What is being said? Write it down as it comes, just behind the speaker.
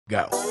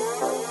Go.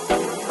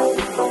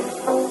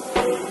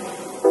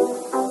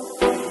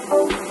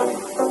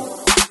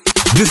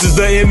 This is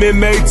the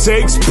MMA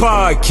Takes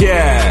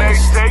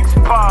Podcast.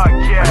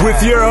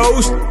 With your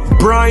host,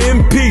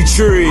 Brian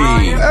Petrie.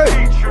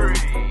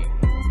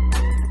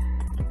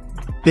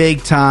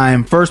 Big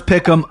time. First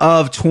pick'em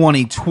of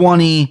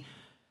 2020.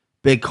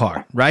 Big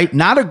card, right?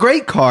 Not a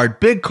great card.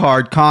 Big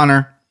card,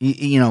 Connor.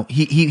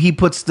 He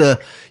puts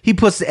the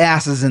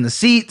asses in the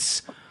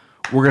seats.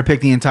 We're gonna pick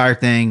the entire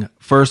thing.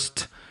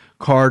 First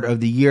card of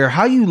the year.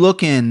 How you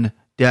looking,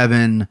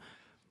 Devin?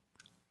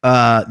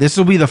 This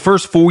will be the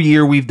first full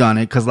year we've done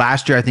it, because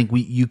last year I think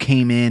you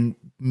came in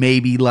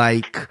maybe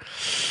like,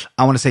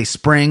 I want to say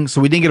spring,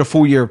 so we didn't get a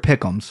full year of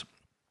pick'ems.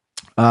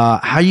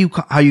 How you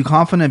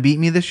confident beat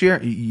me this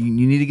year?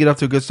 You need to get off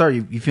to a good start.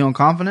 You feeling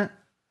confident?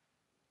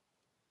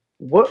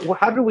 What?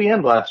 How did we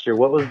end last year?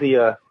 What was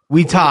the?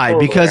 We tied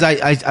because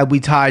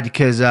we tied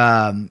because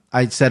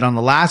I said on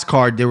the last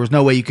card there was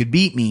no way you could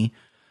beat me.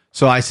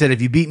 So I said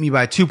if you beat me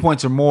by 2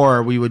 points or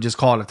more, we would just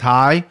call it a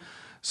tie.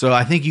 So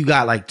I think you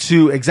got like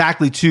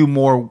exactly two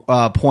more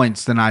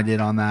points than I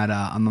did on that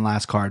on the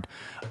last card.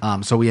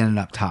 So we ended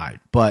up tied.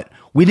 But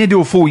we didn't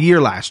do a full year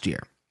last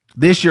year.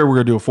 This year we're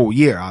gonna do a full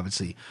year,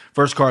 obviously.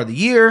 First card of the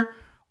year.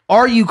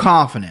 Are you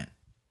confident?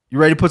 You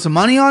ready to put some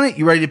money on it?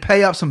 You ready to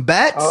pay up some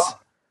bets?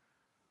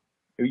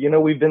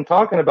 We've been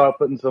talking about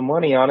putting some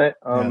money on it.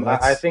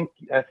 I think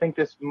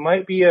this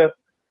might be a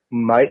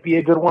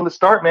good one to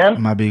start,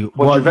 man. Might be.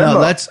 Well, no,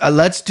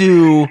 let's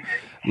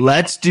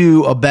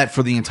do a bet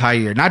for the entire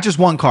year, not just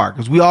one card,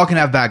 because we all can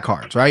have bad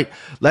cards, right?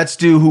 Let's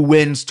do who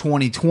wins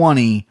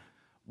 2020.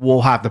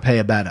 We'll have to pay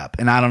a bet up,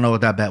 and I don't know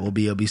what that bet will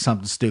be. It'll be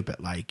something stupid,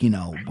 like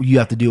you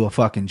have to do a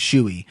fucking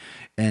shoey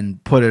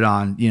and put it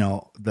on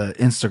the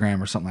Instagram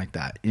or something like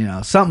that.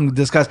 Something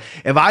disgusting.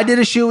 If I did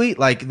a shoey,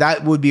 like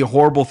that would be a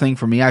horrible thing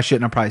for me. I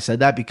shouldn't have probably said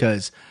that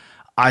because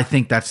I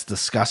think that's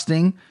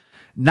disgusting.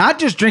 Not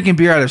just drinking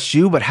beer out of a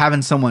shoe, but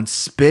having someone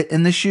spit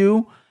in the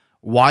shoe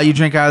while you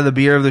drink out of the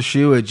beer of the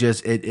shoe.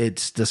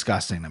 It's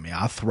disgusting to me.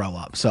 I'll throw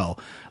up. So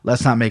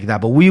let's not make it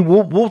that. But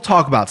we'll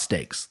talk about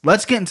stakes.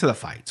 Let's get into the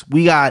fights.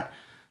 We got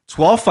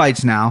 12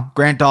 fights now.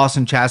 Grant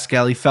Dawson, Chaz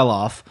Skelly fell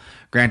off.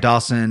 Grant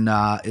Dawson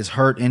is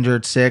hurt,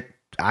 injured, sick.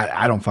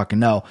 I don't fucking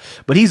know.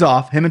 But he's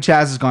off. Him and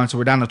Chaz is gone. So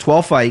we're down to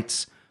 12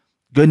 fights.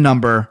 Good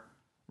number,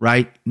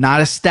 right?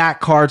 Not a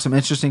stack card. Some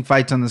interesting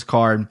fights on this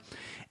card.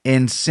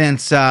 And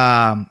since,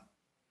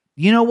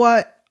 you know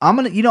what? I'm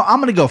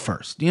gonna go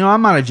first.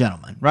 I'm not a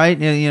gentleman, right?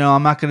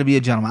 I'm not gonna be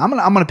a gentleman.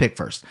 I'm gonna pick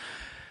first.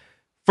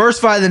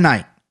 First fight of the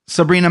night.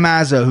 Sabrina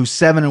Mazo, who's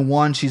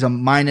 7-1. She's a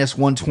minus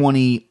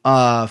 120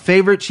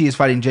 favorite. She is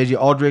fighting JJ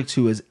Aldrich,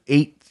 who is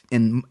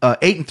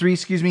 8-3,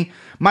 excuse me,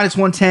 minus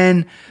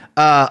 110.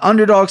 Slight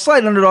underdog,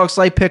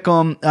 slight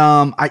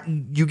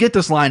pick'em. You get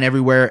this line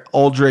everywhere.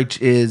 Aldrich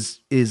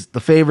is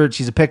the favorite.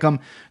 She's a pick'em.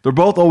 They're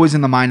both always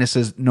in the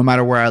minuses, no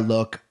matter where I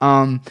look.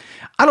 I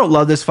don't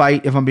love this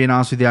fight, if I'm being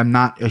honest with you. I'm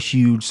not a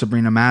huge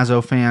Sabrina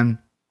Mazo fan.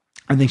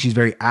 I think she's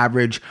very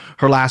average.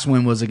 Her last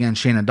win was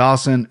against Shayna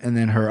Dawson, and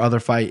then her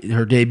other fight,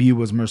 her debut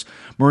was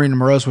Marina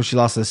Moroz, where she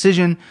lost the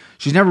decision.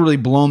 She's never really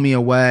blown me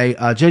away.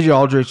 JJ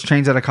Aldrich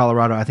trains out of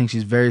Colorado. I think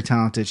she's very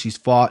talented. She's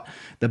fought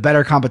the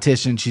better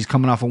competition. She's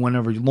coming off a win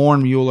over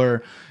Lauren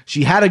Mueller.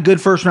 She had a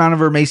good first round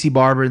over Macy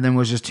Barber, and then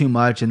was just too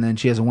much. And then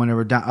she has a win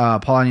over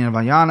Paulina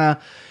Vajana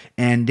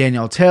and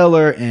Danielle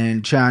Taylor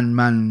and Chan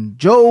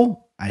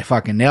Manjo. I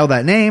fucking nailed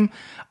that name.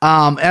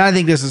 And I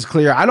think this is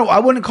clear. I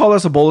wouldn't call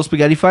this a bowl of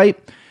spaghetti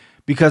fight,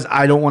 because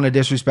I don't want to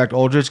disrespect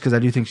Aldrich, because I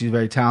do think she's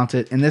very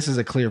talented. And this is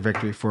a clear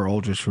victory for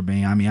Aldrich for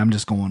me. I mean, I'm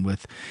just going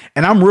with,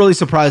 and I'm really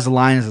surprised the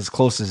line is as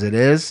close as it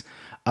is,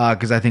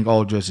 because I think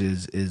Aldrich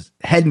is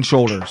head and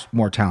shoulders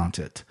more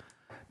talented.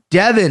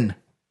 Devin,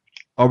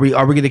 are we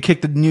going to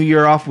kick the new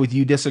year off with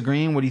you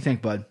disagreeing? What do you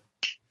think, bud?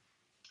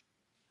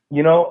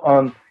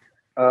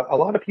 A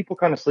lot of people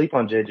kind of sleep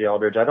on JJ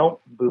Aldrich. I don't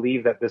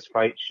believe that this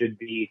fight should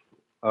be,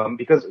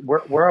 because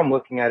where I'm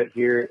looking at it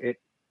here,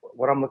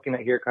 what I'm looking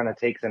at here kind of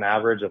takes an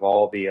average of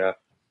all the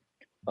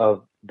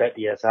of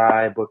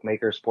BetDSI,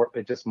 bookmaker, sport,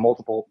 but just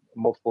multiple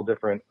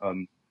different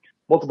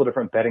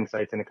betting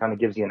sites, and it kind of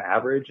gives you an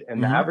average.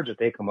 And the average that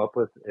they come up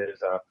with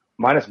is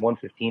minus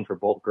 115 for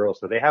both girls,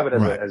 so they have it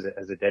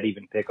as a dead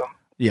even pick 'em.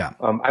 Yeah.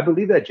 I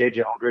believe that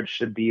JJ Aldrich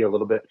should be a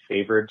little bit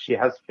favored. She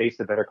has faced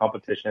a better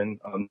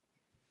competition.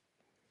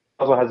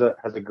 Also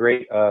has a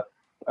great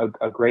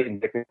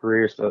indicative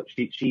career, so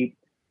she.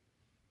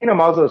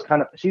 Mazo is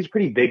she's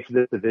pretty big for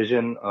this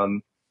division.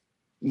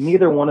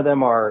 Neither one of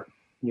them are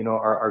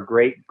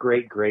great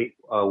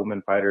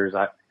women fighters.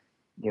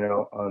 We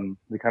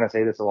kind of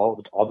say this all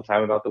the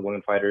time about the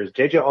women fighters.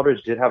 JJ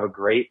Aldrich did have a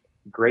great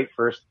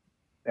first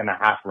and a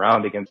half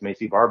round against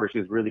Macy Barber. She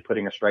was really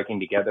putting her striking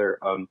together.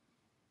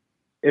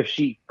 If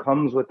she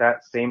comes with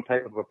that same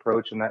type of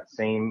approach and that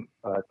same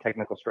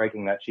technical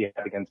striking that she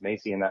had against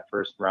Macy in that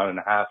first round and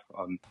a half,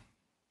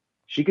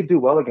 she could do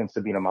well against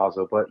Sabina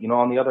Mazo. But,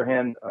 on the other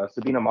hand,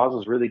 Sabina Mazo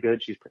is really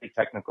good. She's pretty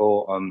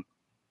technical.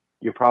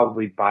 You're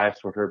probably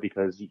biased with her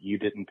because you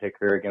didn't pick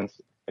her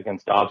against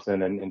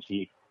Dobson and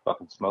she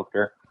fucking smoked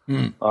her.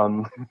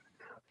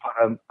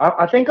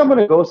 I think I'm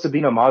gonna go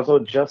Sabina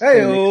Mazo just to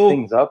Hey-o. mix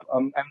things up.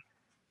 And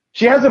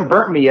she hasn't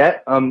burnt me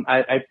yet.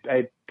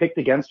 I picked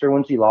against her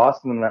when she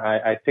lost, and then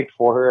I picked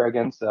for her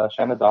against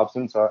Shanna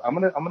Dobson. So I'm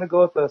gonna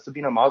go with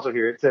Sabina Mazo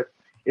here.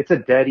 It's a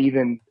dead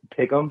even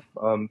pick 'em.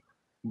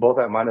 Both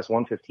at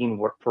 -115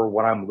 for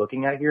what I'm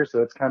looking at here.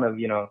 So it's kind of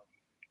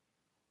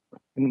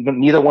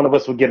neither one of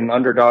us would get an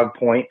underdog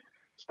point.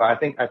 So I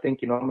think I'm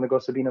gonna go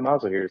Sabina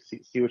Mazo here.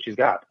 See what she's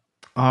got.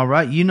 All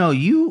right,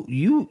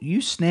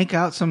 you snake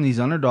out some of these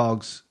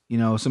underdogs.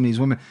 Some of these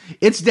women.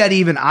 It's dead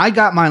even. I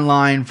got my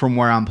line from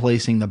where I'm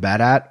placing the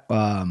bet at.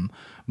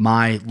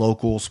 My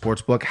local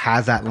sports book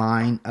has that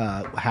line.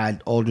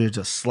 Had Aldridge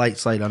a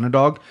slight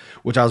underdog,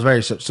 which I was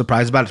very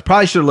surprised about. It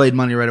probably should have laid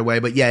money right away,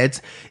 but yeah,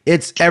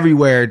 it's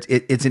everywhere.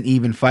 It's an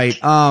even fight.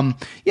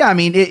 Yeah, I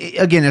mean,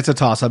 again, it's a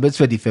toss up. It's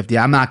 50-50.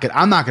 I'm not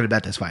gonna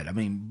bet this fight. I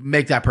mean,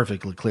 make that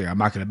perfectly clear. I'm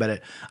not gonna bet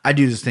it. I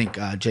do just think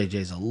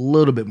JJ's a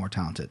little bit more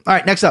talented. All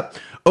right, next up,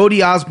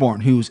 Odie Osborne,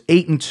 who's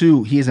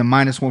 8-2. He is a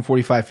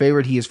 -145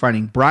 favorite. He is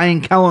fighting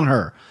Brian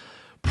Kelleher.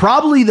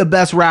 Probably the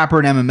best rapper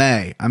in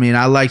MMA. I mean,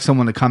 I like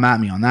someone to come at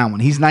me on that one.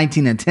 He's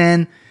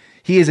 19-10.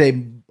 He is a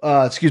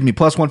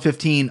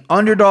 +115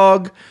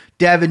 underdog.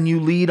 Devin, you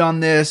lead on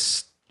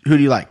this. Who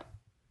do you like?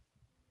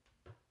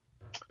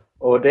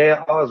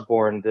 Odea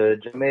Osborne, the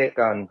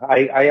Jamaican.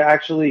 I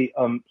actually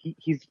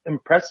he's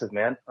impressive,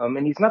 man.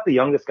 And he's not the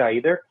youngest guy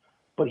either,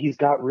 but he's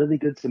got really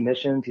good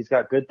submissions. He's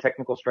got good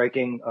technical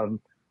striking.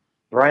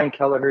 Brian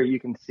Kelleher, you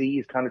can see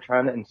he's kind of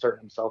trying to insert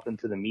himself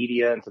into the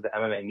media, into the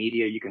MMA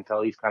media. You can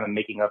tell he's kind of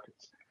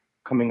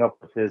coming up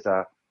with his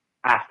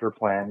after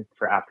plan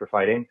for after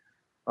fighting.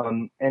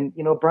 And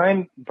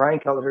Brian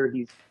Kelleher,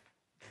 he's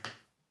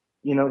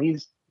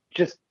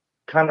just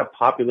kind of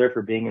popular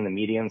for being in the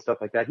media and stuff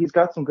like that. He's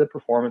got some good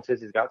performances.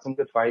 He's got some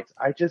good fights.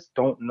 I just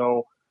don't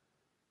know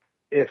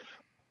if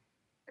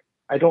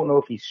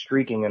he's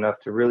streaking enough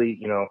to really,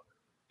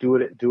 do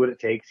what it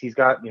takes. He's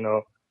got,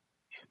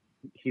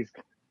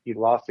 he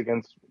lost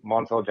against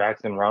Montel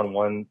Jackson round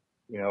 1,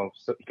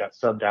 so he got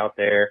subbed out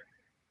there.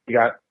 He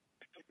got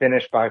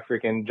finished by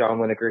freaking John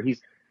Lineker.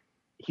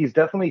 He's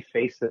definitely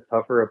faced a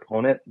tougher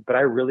opponent, but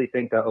I really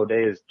think that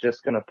O'Day is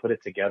just going to put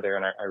it together.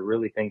 And I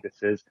really think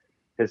this is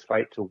his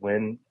fight to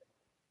win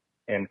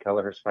and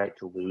Kelleher's fight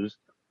to lose.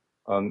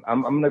 I'm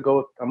going to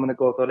go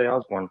with O'Day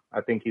Osborne.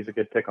 I think he's a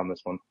good pick on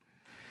this one.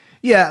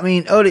 Yeah, I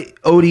mean,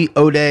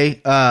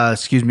 O'Day,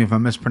 excuse me if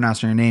I'm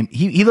mispronouncing your name.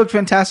 He looked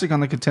fantastic on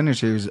the Contender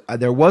Series.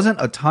 There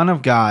wasn't a ton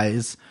of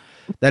guys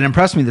that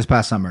impressed me this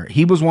past summer.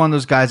 He was one of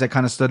those guys that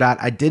kind of stood out.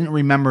 I didn't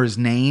remember his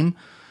name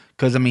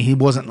because, I mean, he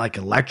wasn't like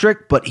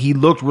electric, but he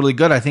looked really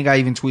good. I think I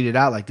even tweeted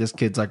out, like, this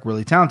kid's like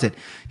really talented.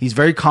 He's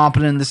very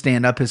competent in the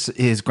stand-up.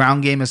 His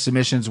ground game, his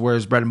submissions, where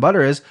his bread and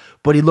butter is,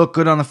 but he looked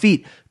good on the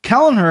feet.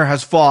 Kelleher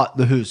has fought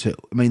the who's who.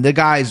 I mean, the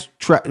guy's,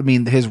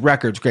 his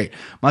record's great.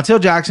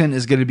 Montel Jackson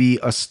is going to be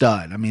a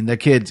stud. I mean, the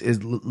kid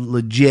is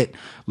legit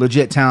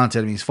talented.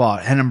 I mean, he's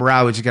fought Renan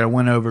Barao, he's got a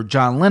win over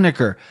John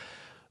Lineker.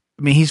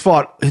 I mean, he's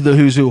fought the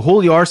who's who,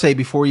 Julio Arce,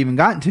 before he even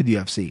got into the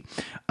UFC.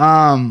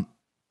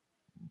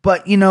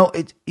 But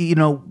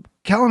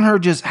Kelleher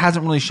just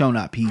hasn't really shown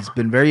up. He's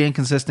been very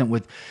inconsistent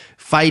with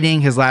fighting.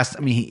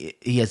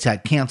 He has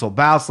had canceled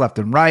bouts left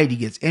and right. He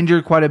gets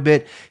injured quite a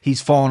bit. He's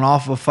fallen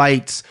off of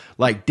fights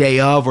like day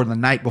of or the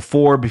night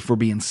before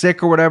being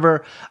sick or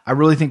whatever. I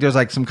really think there's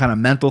like some kind of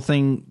mental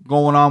thing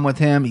going on with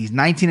him. He's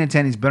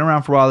 19-10. He's been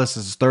around for a while. This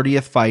is his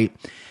 30th fight.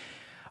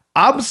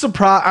 I'm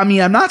surprised. I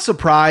mean, I'm not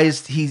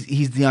surprised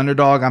he's the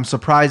underdog. I'm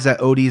surprised that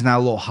Odie is now a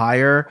little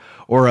higher,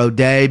 or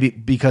O'Day,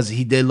 because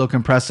he did look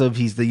impressive.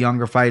 He's the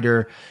younger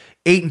fighter.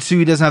 8-2,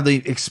 he doesn't have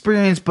the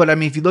experience, but I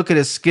mean, if you look at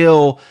his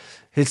skill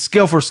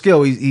for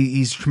skill,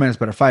 he's a tremendous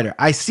better fighter.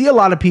 I see a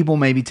lot of people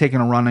maybe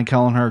taking a run on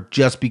Kelleher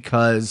just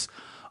because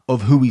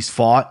of who he's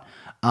fought.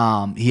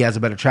 He has a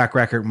better track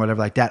record and whatever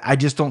like that. I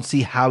just don't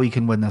see how he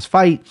can win this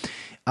fight.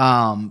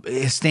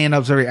 His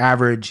stand-up's very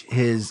average.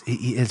 His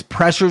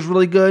pressure's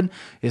really good.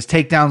 His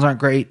takedowns aren't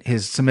great.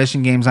 His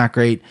submission game's not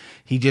great.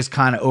 He just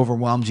kind of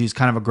overwhelms you. He's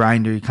kind of a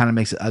grinder. He kind of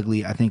makes it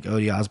ugly. I think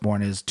Odie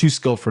Osborne is too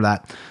skilled for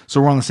that. So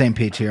we're on the same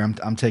page here.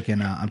 I'm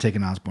taking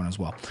Osborne as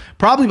well.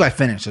 Probably by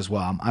finish as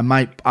well. I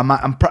might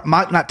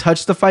not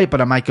touch the fight,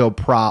 but I might go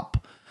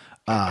prop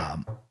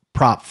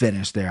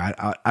finish there.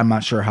 I'm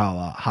not sure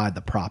how high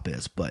the prop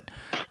is, but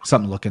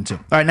something to look into.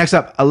 All right, next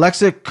up,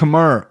 Alexei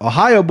Kamur,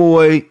 Ohio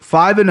boy,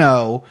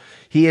 5-0.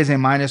 He is a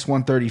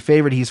 -130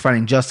 favorite. He's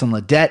fighting Justin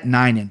Ledette,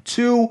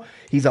 9-2.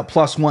 He's a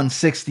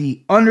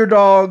 +160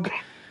 underdog.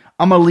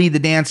 I'm going to lead the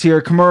dance here.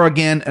 Kamur,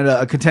 again,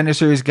 a Contender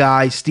Series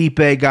guy,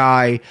 Stipe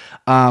guy,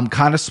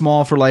 kind of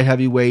small for light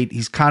heavyweight.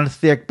 He's kind of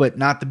thick, but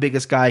not the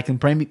biggest guy. I can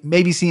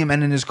maybe see him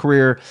ending his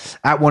career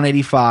at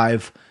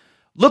 185.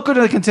 Look good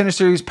in the Contender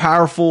Series,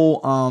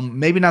 powerful,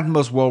 maybe not the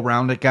most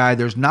well-rounded guy.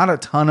 There's not a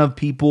ton of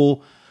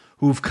people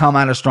who've come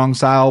out of strong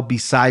style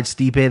besides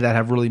Stipe that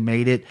have really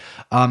made it.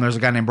 There's a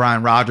guy named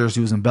Brian Rogers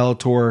who was in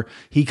Bellator.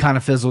 He kind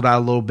of fizzled out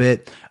a little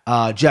bit.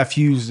 Jeff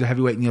Hughes is a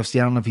heavyweight in the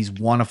UFC. I don't know if he's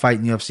won a fight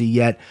in the UFC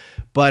yet.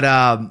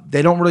 But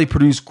they don't really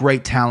produce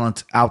great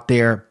talent out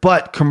there.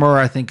 But Kimura,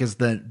 I think, is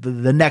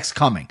the next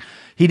coming.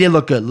 He did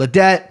look good.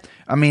 Ledet,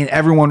 I mean,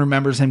 everyone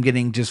remembers him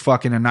getting just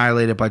fucking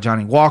annihilated by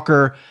Johnny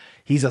Walker.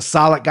 He's a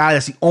solid guy.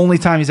 That's the only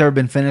time he's ever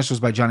been finished was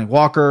by Johnny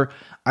Walker.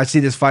 I see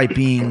this fight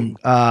being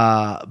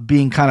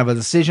kind of a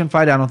decision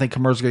fight. I don't think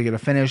Kimura's going to get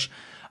a finish.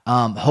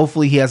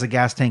 Hopefully he has a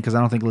gas tank because I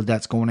don't think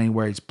Ledet's going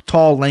anywhere. He's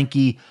tall,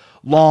 lanky,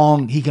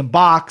 long. He can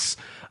box.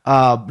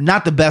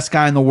 Not the best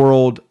guy in the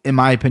world, in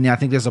my opinion. I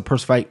think there's a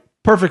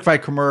perfect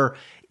fight Kimura.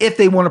 If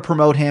they want to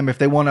promote him, if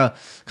they want to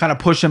kind of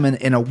push him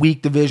in a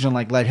weak division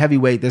like light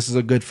heavyweight, this is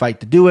a good fight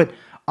to do it.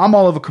 I'm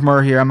all over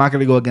Kimura here. I'm not going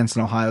to go against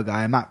an Ohio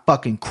guy. I'm not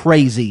fucking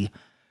crazy.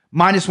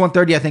 Minus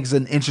 130, I think, is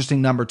an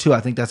interesting number, too. I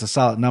think that's a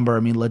solid number. I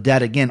mean,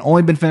 Ledet, again,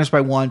 only been finished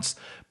by once,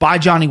 by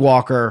Johnny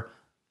Walker.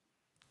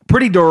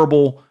 Pretty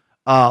durable,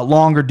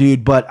 longer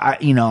dude, but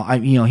he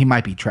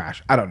might be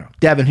trash. I don't know.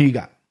 Devin, who you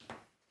got?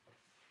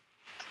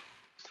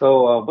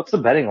 So, what's the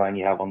betting line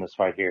you have on this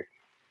fight here?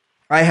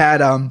 I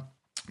had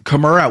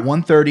Kimura at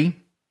 130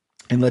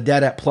 and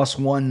Ledet at plus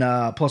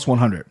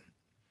 100.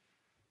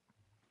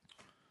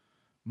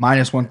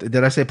 Minus one.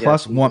 Did I say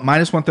plus one?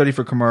 Minus 130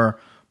 for Kimura,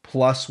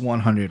 plus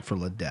 100 for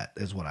Ledet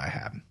is what I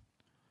have.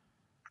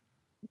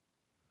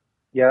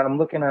 Yeah, I'm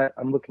looking at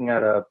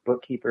a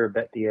bookkeeper,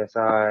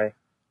 BetDSI,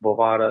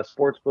 Bovada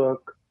Sportsbook,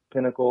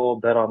 Pinnacle,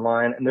 Bet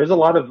Online, and there's a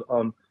lot of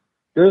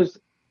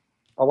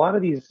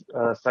these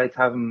sites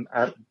have them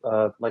at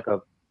like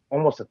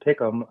almost a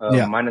pick 'em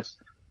minus.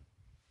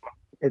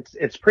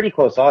 It's pretty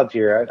close odds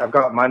here. I've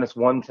got minus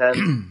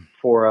 110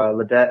 for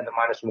Ledet and the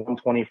minus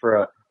 120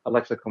 for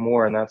Alexa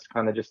Kimura, and that's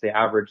kind of just the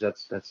average.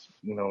 That's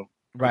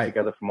right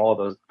together from all of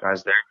those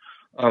guys there.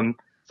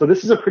 So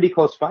this is a pretty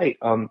close fight.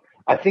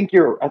 I think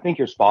you're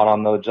spot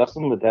on though.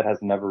 Justin Ledet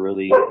has never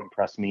really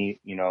impressed me.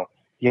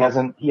 He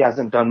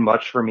hasn't done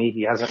much for me.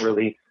 He hasn't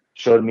really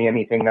showed me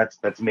anything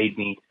that's made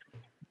me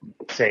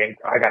say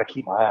I got to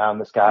keep my eye on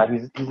this guy.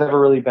 He's never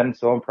really been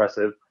so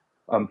impressive.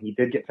 He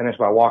did get finished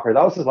by Walker.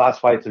 That was his last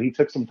fight, so he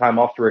took some time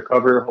off to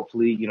recover.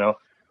 Hopefully,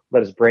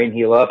 let his brain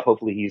heal up.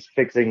 Hopefully, he's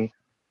fixing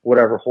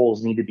whatever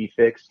holes need to be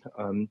fixed.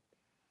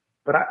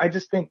 But I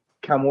just think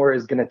Kimura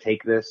is going to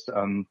take this.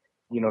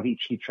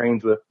 He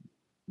trains with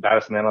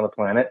baddest man on the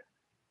planet.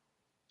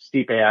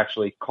 Stipe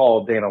actually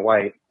called Dana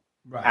White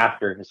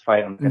after his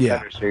fight on the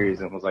Contender Series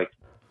and was like,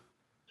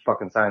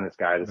 "Fucking sign this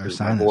guy. This is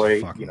my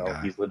boy.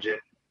 He's legit.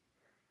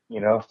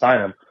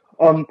 Sign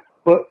him."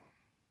 But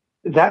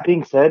that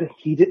being said,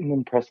 he didn't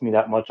impress me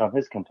that much on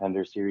his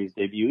Contender Series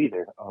debut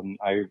either.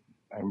 I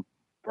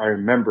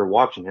remember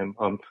watching him.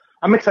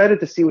 I'm excited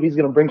to see what he's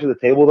going to bring to the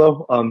table,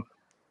 though.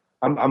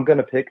 I'm going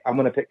to pick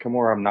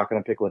Kimura. I'm not going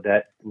to pick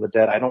Ledet.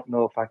 I don't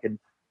know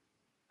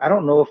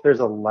if there's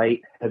a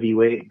light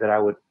heavyweight that I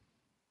would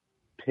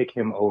pick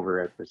him over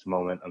at this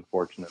moment,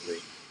 unfortunately.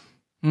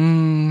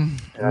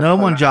 No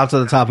one jumps to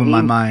the top of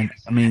my mind.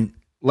 I mean,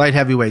 light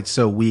heavyweight's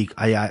so weak.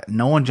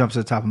 No one jumps to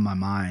the top of my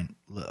mind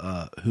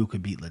who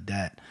could beat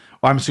Ledet.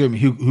 Well, I'm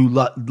assuming who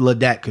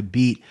Ledet could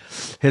beat.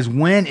 His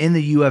win in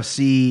the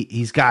UFC,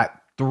 he's got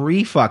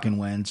 3 fucking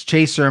wins.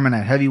 Chase Sermon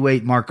at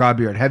heavyweight, Mark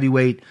Godbeer at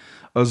heavyweight,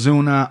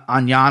 Ozuna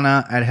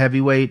Anyana at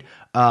heavyweight.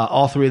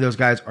 All 3 of those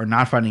guys are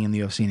not fighting in the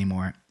UFC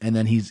anymore. And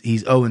then he's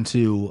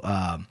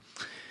 0-2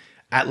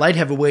 at light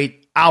heavyweight.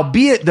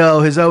 Albeit though,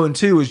 his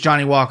 0-2 is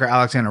Johnny Walker,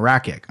 Alexander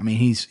Rakic. I mean,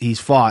 he's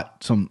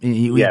fought some.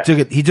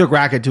 He took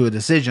Rakic to a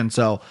decision.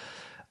 So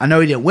I know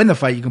he didn't win the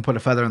fight. You can put a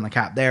feather in the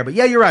cap there. But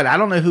yeah, you're right. I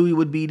don't know who he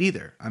would beat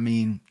either. I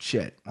mean,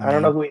 shit. I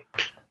don't know who.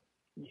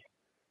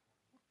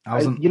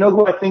 You know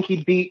who I think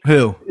he'd beat?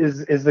 Who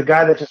is the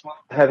guy that just won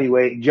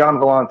heavyweight? John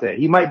Vellante.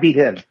 He might beat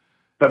him,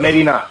 but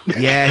maybe not.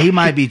 Yeah, he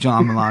might beat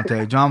John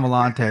Vellante. John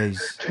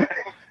Vellante's.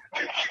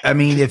 I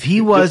mean, if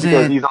he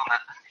wasn't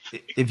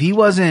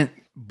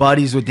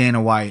buddies with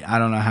Dana White, I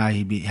don't know how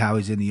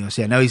he's in the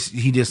UFC. I know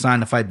he just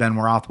signed to fight Ben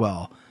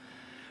Rothwell,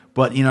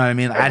 but you know what I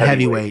mean. At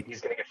heavyweight,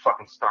 he's gonna get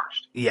fucking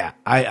starched. Yeah,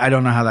 I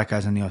don't know how that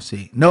guy's in the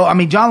UFC. No, I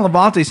mean John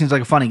Vellante seems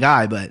like a funny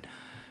guy, but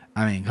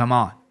I mean, come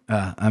on.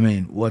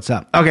 What's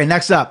up? Okay,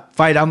 next up,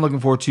 fight I'm looking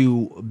forward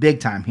to big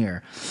time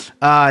here.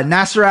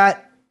 Nasrat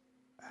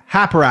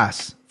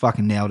Haqparast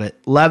fucking nailed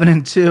it.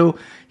 11-2.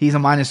 He's a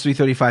minus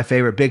 335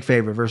 favorite, big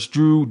favorite versus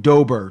Drew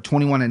Dober,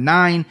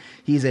 21-9.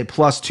 He's a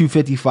plus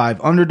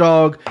 255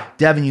 underdog.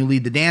 Devin, you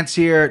lead the dance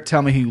here.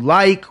 Tell me who you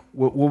like.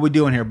 What we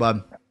doing here,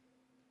 bud?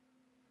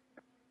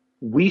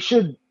 We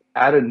should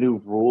add a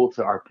new rule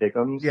to our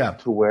pick'ems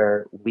to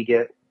where we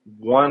get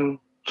one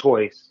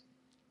choice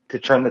to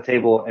turn the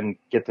table and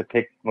get to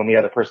pick when the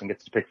other person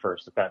gets to pick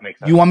first, if that makes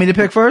sense. You want me to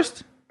pick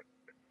first?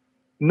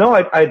 No,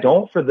 I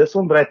don't for this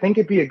one, but I think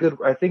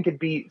it'd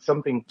be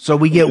something. So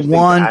we get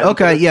one.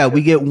 Okay, yeah,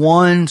 we get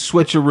one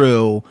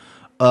switcheroo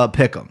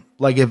pick 'em.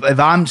 Like if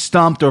I'm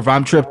stumped or if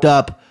I'm tripped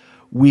up,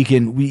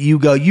 you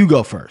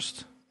go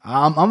first.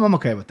 I'm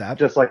okay with that.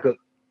 Just like a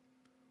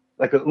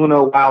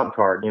Uno wild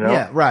card, you know?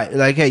 Yeah, right.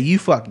 Like, hey, you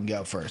fucking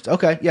go first.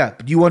 Okay, yeah.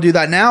 Do you want to do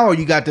that now, or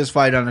you got this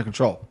fight under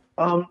control?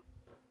 You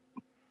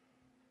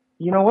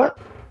know what?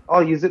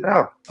 I'll use it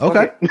now.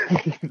 Okay.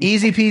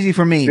 Easy peasy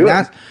for me.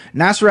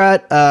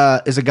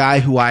 Nasrat is a guy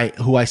who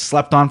I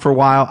slept on for a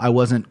while. I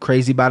wasn't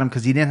crazy about him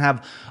because he didn't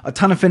have a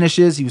ton of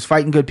finishes. He was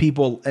fighting good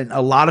people, and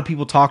a lot of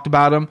people talked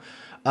about him.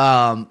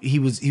 He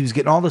was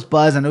getting all this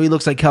buzz. I know he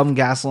looks like Kelvin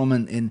Gastelum,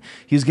 and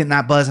he was getting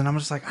that buzz, and I'm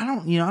just like, I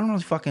don't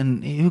really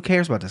fucking, who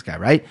cares about this guy,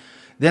 right?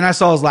 Then I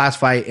saw his last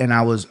fight, and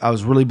I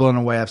was really blown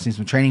away. I've seen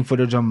some training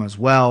footage of him as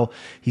well.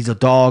 He's a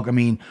dog. I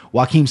mean,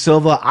 Joaquim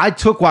Silva. I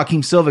took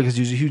Joaquim Silva because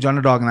he was a huge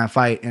underdog in that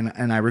fight,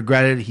 and I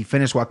regretted it. He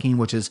finished Joaquim,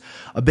 which is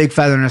a big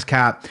feather in his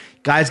cap.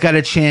 Guy's got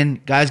a chin.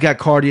 Guy's got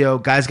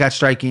cardio. Guy's got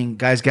striking.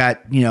 Guy's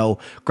got,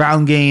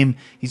 ground game.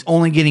 He's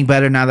only getting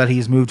better now that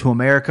he's moved to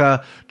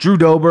America. Drew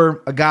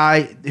Dober, a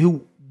guy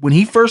who, when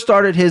he first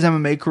started his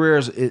MMA career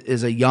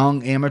as a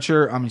young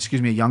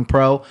a young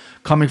pro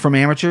coming from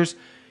amateurs,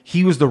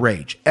 he was the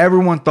rage.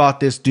 Everyone thought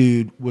this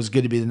dude was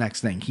going to be the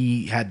next thing.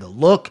 He had the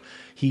look.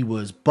 He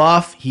was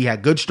buff. He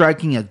had good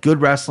striking. He had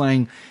good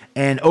wrestling.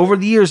 And over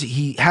the years,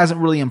 he hasn't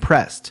really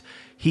impressed.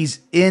 He's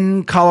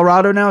in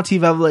Colorado now,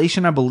 Team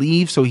Elevation, I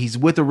believe. So he's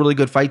with a really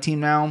good fight team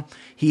now.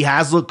 He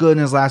has looked good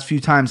in his last few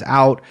times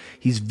out.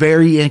 He's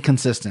very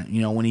inconsistent.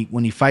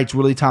 When he fights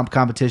really top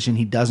competition,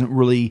 he doesn't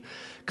really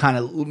kind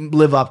of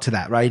live up to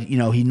that, right?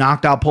 He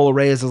knocked out Polo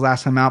Reyes his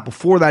last time out.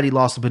 Before that, he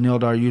lost to Beneil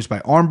Dariush by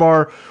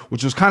armbar,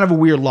 which was kind of a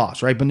weird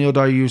loss, right? Beneil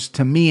Dariush,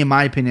 to me, in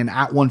my opinion,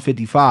 at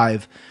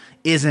 155,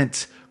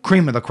 isn't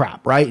cream of the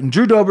crop, right? And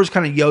Drew Dober's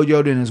kind of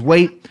yo-yoed in his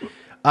weight.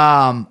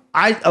 A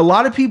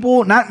lot of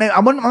people, I'm not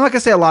gonna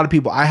say a lot of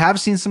people. I have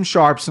seen some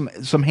sharps,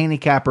 some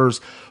handicappers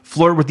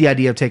flirt with the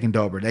idea of taking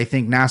Dober. They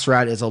think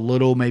Nasrat is a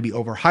little maybe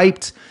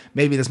overhyped.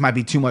 Maybe this might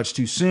be too much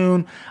too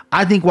soon.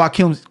 I think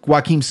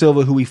Joaquim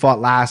Silva, who he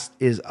fought last,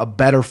 is a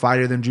better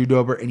fighter than Drew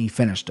Dober, and he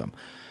finished him.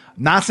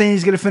 Not saying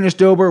he's going to finish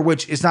Dober,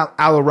 which is not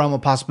out of the realm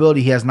of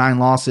possibility. He has 9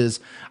 losses.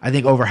 I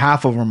think over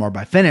half of them are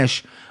by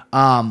finish.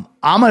 I'm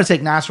going to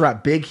take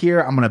Nasrat big here.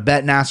 I'm going to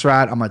bet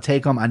Nasrat. I'm going to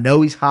take him. I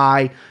know he's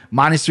high.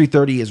 Minus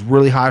 330 is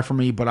really high for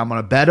me, but I'm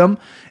going to bet him,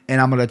 and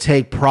I'm going to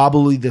take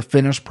probably the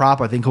finish prop.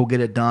 I think he'll get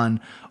it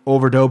done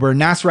over Dober.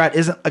 Nasrat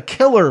isn't a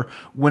killer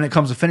when it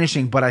comes to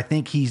finishing, but I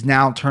think he's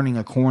now turning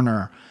a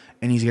corner,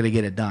 and he's going to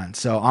get it done.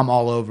 So I'm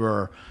all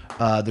over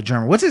the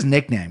German. What's his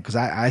nickname? Because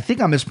I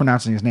think I'm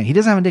mispronouncing his name. He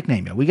doesn't have a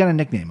nickname yet. We got to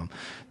nickname him.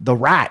 The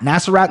Rat.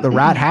 Nasrat the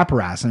Rat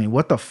Haparas. I mean,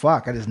 what the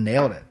fuck? I just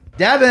nailed it.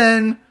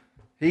 Devin,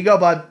 here you go,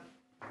 bud.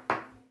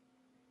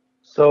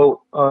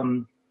 So,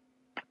 I'm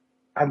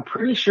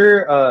pretty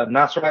sure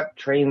Nasrat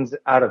trains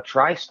out of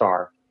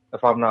TriStar,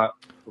 if I'm not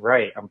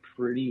right. I'm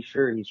pretty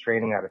sure he's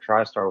training out of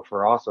TriStar with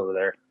Faraz over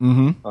there.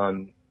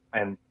 Mm-hmm.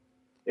 And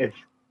if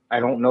I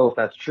don't know if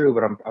that's true,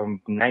 but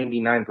I'm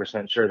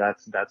 99% sure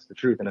that's the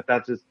truth. And if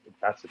that's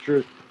the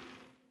truth,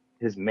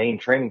 his main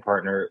training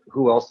partner,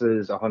 who else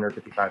is a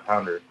 155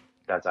 pounder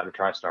that's out of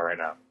TriStar right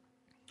now?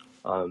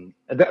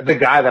 The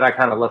guy that I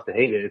kind of love to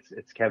hate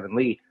it's Kevin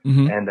Lee.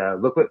 Mm-hmm.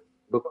 And look what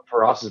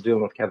Faraz is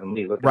doing with Kevin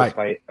Lee. Look at his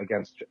fight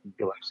against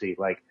Gillespie.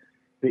 Like,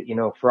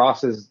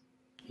 Faraz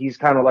he's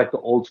kind of like the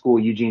old school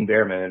Eugene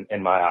Behrman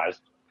in my eyes.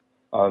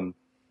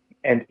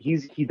 And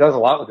he does a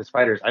lot with his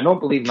fighters. I don't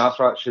believe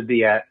Nasrat should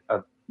be at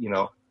I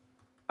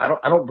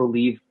don't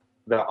believe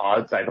the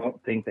odds. I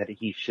don't think that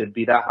he should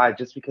be that high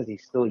just because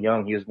he's still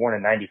young. He was born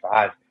in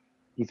 95.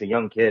 He's a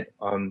young kid.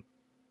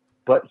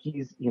 But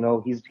he's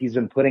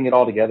been putting it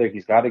all together.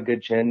 He's got a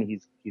good chin.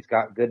 He's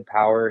got good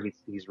power.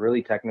 He's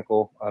really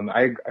technical.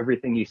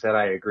 Everything you said,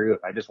 I agree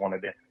with. I just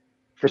wanted to,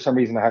 for some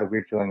reason, I had a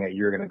weird feeling that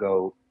you're gonna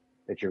go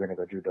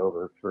Drew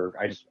Dober.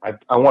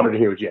 I wanted to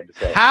hear what you had to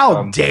say.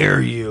 How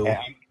dare you?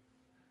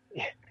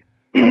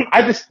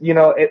 I just,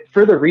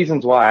 for the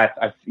reasons why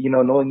I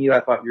knowing you, I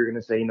thought you were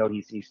gonna say,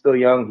 he's still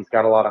young. He's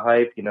got a lot of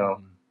hype. Blah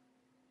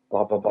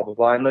blah blah blah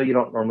blah. I know you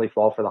don't normally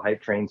fall for the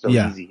hype train so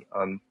easy.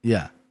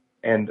 Yeah.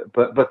 And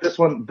but this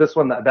one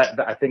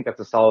that I think that's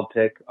a solid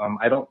pick.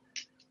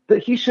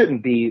 He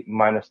shouldn't be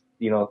minus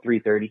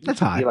 330. He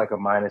should be like a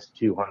minus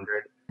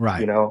 200.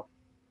 Right.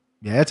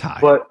 Yeah, it's high.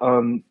 But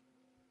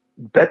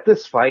bet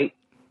this fight.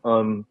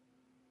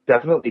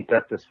 Definitely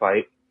bet this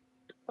fight.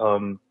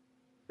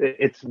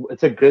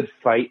 It's a good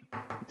fight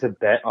to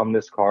bet on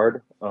this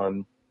card.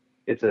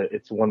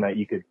 It's one that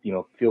you could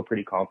feel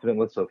pretty confident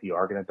with. So if you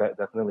are gonna bet,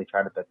 definitely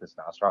try to bet this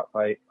Nasrat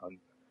fight.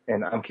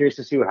 And I'm curious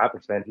to see what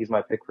happens, man. He's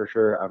my pick for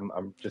sure.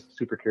 I'm just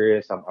super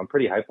curious. I'm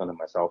pretty hyped on him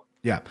myself.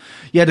 Yeah.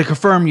 To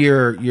confirm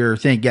your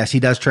thing, yes, he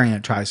does train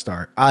at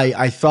TriStar.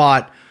 I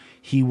thought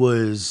he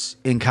was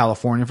in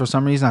California for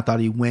some reason. I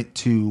thought he went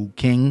to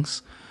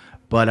Kings,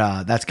 but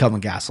that's Kelvin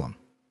Gastelum.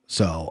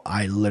 So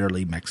I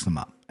literally mixed them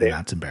up. And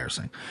that's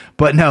embarrassing.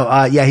 But no,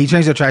 he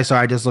trains at TriStar.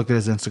 I just looked at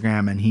his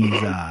Instagram, and he's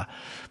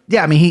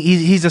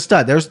he's a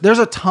stud. There's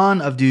a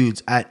ton of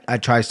dudes at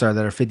TriStar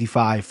that are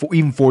 55,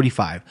 even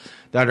 45,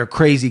 that are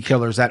crazy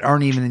killers that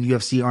aren't even in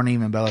UFC, aren't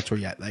even in Bellator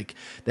yet. Like,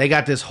 they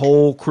got this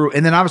whole crew.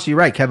 And then obviously you're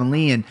right, Kevin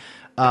Lee. And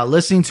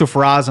Listening to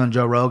Faraz on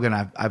Joe Rogan,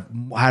 I've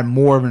had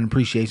more of an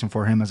appreciation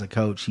for him as a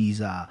coach.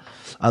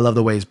 I love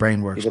the way his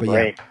brain works. He's a But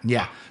brain.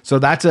 yeah. So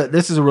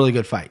this is a really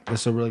good fight.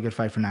 This is a really good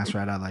fight for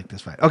Nasrat. I like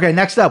this fight. Okay,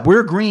 next up,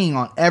 we're agreeing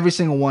on every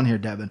single one here,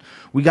 Devin.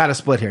 We got a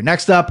split here.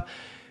 Next up,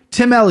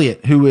 Tim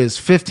Elliott, who is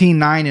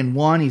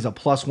 15-9-1. He's a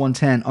plus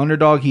 110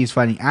 underdog. He's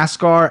fighting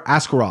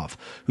Askarov,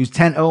 who's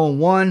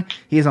 10-0-1.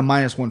 He is a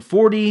minus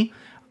 140.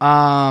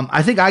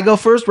 I think I go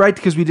first, right?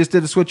 Because we just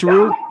did a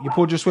switcheroo. You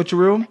pulled your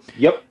switcheroo.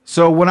 Yep.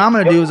 So what I'm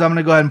going to do is I'm going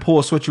to go ahead and pull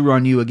a switcheroo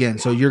on you again.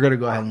 So you're going to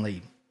go ahead and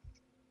lead.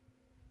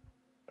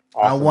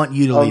 Awesome. I want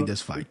you to lead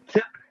this fight.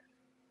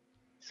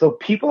 So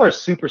people are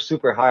super,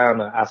 super high on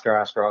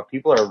Askarov.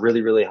 People are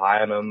really, really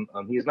high on him.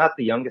 He's not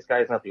the youngest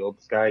guy. He's not the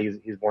oldest guy.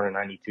 He's born in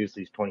 92, so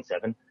he's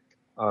 27.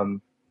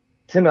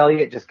 Tim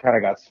Elliott just kind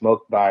of got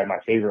smoked by my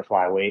favorite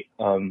flyweight.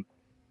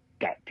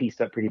 Got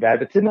pieced up pretty bad.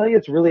 But Tim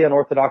Elliott's really an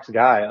unorthodox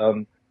guy.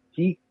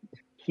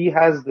 He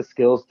has the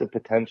skills to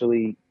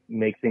potentially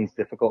make things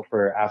difficult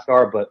for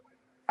Askar, but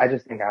I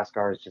just think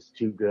Askar is just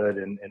too good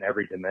in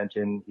every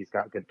dimension. He's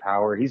got good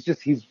power. He's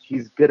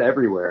good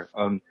everywhere.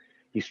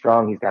 He's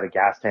strong. He's got a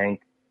gas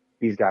tank.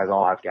 These guys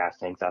all have gas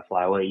tanks at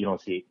flyweight. You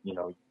don't see,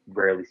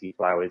 rarely see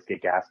flyweights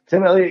get gas.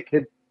 Tim Elliott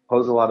could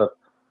pose a lot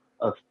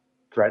of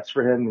threats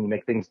for him and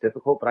make things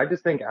difficult, but I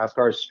just think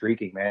Askar is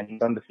streaking, man.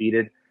 He's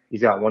undefeated.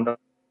 He's got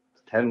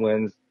 10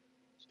 wins,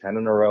 10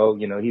 in a row.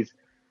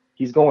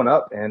 He's going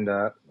up, and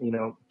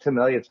Tim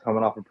Elliott's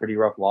coming off a pretty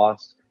rough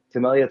loss.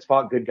 Tim Elliott's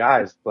fought good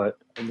guys, but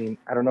I mean,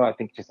 I don't know. I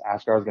think just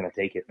Askar is going to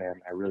take it,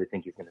 man. I really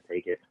think he's going to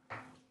take it.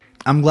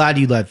 I'm glad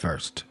you led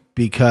first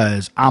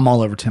because I'm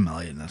all over Tim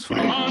Elliott in this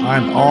fight.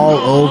 I'm all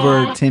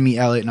over Timmy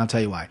Elliott, and I'll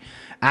tell you why.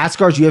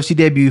 Askar's UFC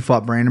debut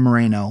fought Brandon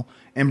Moreno,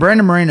 and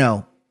Brandon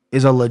Moreno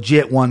is a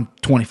legit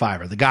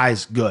 125er. The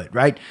guy's good,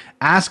 right?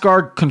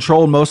 Askar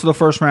controlled most of the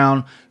first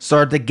round,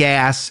 started the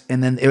gas,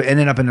 and then it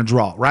ended up in a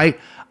draw, right?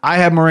 I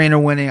have Moreno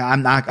winning.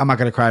 I'm not going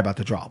to cry about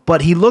the draw,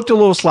 but he looked a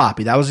little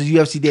sloppy. That was his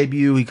UFC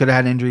debut. He could have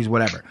had injuries,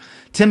 whatever.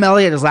 Tim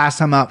Elliott, his last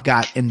time up,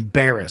 got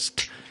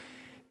embarrassed.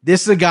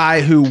 This is a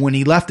guy who, when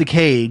he left the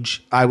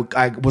cage, I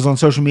was on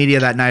social media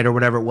that night or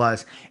whatever it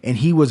was, and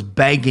he was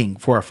begging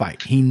for a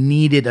fight. He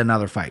needed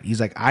another fight. He's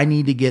like, I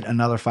need to get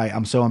another fight.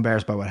 I'm so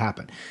embarrassed by what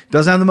happened.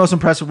 Doesn't have the most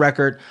impressive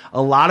record.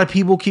 A lot of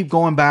people keep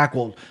going back.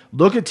 Well,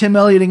 look at Tim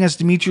Elliott against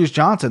Demetrius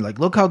Johnson. Like,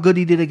 look how good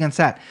he did against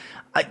that.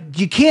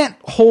 You can't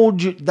hold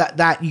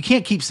that. You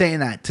can't keep saying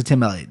that to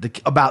Tim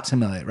Elliott, about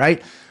Tim Elliott,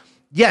 right?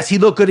 Yes, he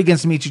looked good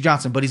against Demetrius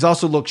Johnson, but he's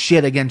also looked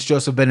shit against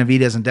Joseph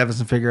Benavidez and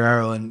Devison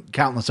Figueroa and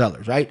countless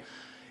others, right?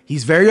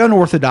 He's very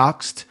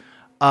unorthodox.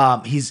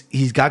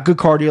 He's got good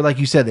cardio, like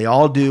you said. They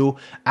all do.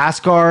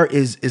 Askar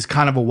is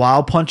kind of a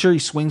wild puncher. He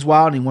swings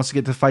wild and he wants to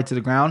get the fight to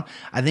the ground.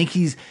 I think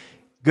he's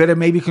going to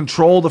maybe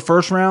control the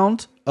first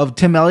round of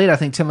Tim Elliott. I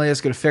think Tim Elliott's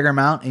going to figure him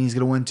out and he's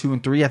going to win 2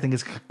 and 3. I think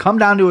it's come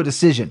down to a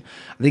decision.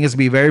 I think it's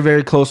going to be a very,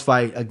 very close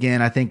fight.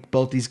 Again, I think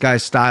both these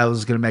guys' styles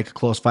is going to make a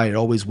close fight. It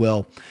always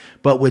will.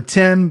 But with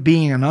Tim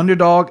being an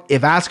underdog,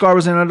 if Askar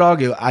was an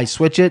underdog, I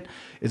switch it.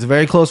 It's a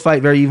very close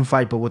fight, very even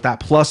fight. But with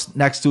that plus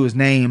next to his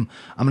name,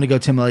 I'm going to go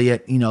Tim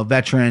Elliott,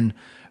 veteran,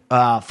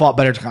 fought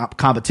better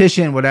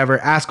competition, whatever.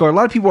 Askar, a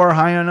lot of people are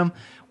high on him.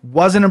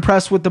 Wasn't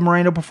impressed with the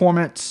Moreno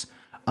performance.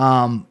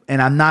 And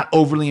I'm not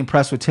overly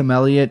impressed with Tim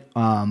Elliott.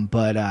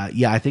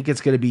 I think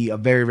it's going to be a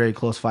very, very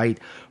close fight.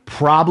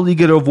 Probably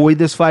going to avoid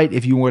this fight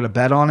if you were to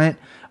bet on it.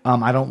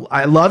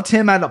 I loved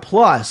him at a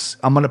plus.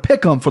 I'm going to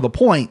pick him for the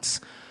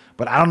points,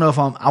 but I don't know if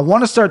I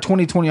want to start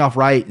 2020 off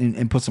right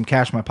and put some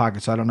cash in my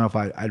pocket. So I don't know if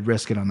I'd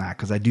risk it on that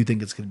because I do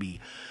think it's going to be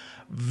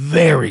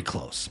very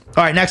close.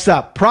 All right, next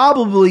up,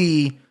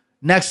 probably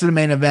next to the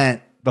main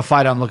event, the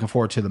fight I'm looking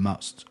forward to the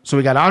most. So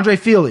we got Andre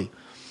Fili,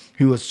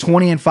 who was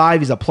 20-5.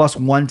 He's a plus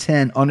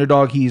 110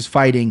 underdog. He's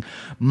fighting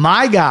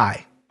my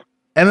guy,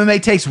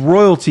 MMA Takes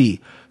Royalty,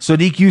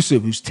 Sodiq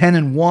Yusuff, who's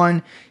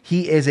 10-1.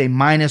 He is a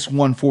minus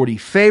 140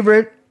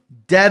 favorite.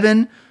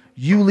 Devin,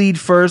 you lead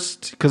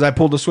first because I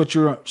pulled a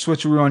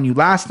switcheroo on you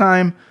last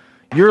time.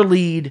 Your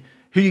lead.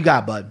 Who you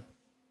got, bud?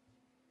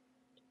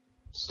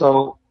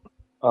 So,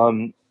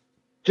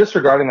 just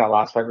regarding that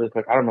last fight really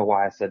quick, I don't know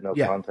why I said no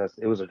contest.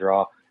 It was a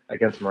draw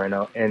against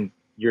Moreno, and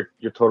you're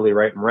totally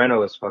right.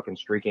 Moreno is fucking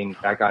streaking.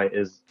 That guy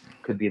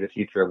could be the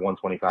future of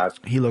 125.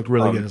 He looked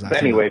really good as last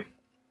anyway,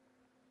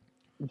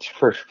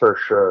 for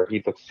sure,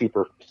 he looked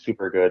super,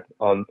 super good.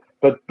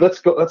 But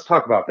let's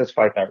talk about this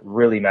fight that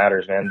really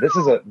matters, man. This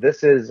is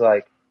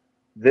fight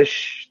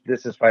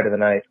of the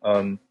night.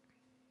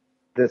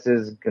 This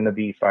is gonna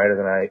be fight of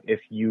the night.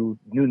 If you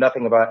knew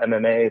nothing about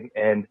MMA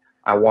and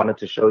I wanted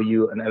to show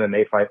you an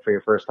MMA fight for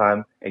your first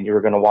time and you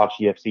were gonna watch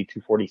UFC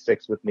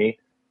 246 with me,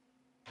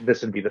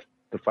 this would be the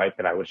fight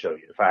that I would show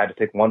you. If I had to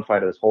pick one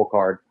fight of this whole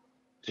card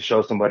to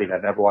show somebody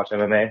that never watched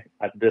MMA,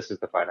 this is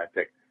the fight I'd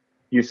pick.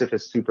 Yusuff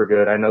is super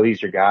good. I know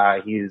he's your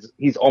guy.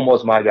 He's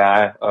almost my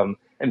guy.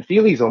 And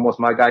Fili's almost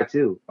my guy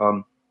too.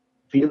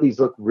 Fili's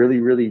looked really,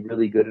 really,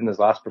 really good in his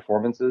last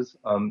performances.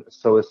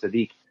 So is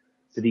Sodiq.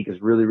 Sodiq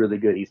is really, really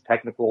good. He's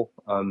technical.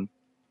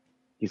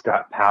 He's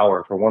got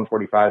power. For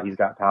 145, he's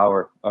got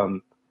power.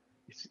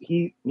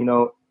 Sadiq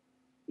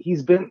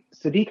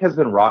has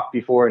been rocked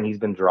before and he's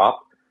been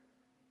dropped.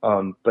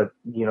 But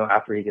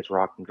after he gets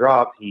rocked and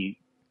dropped, he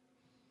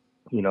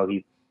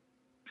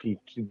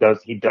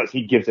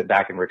gives it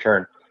back in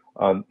return.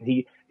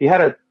 He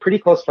had a pretty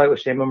close fight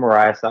with Shayman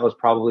Moraes. That was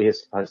probably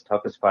his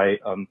toughest fight.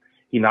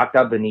 He knocked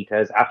out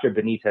Benitez after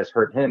Benitez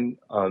hurt him.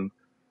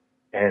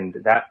 And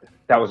that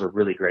was a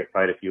really great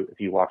fight. If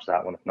you watch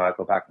that one, if not,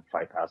 go back and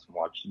Fight Pass and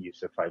watch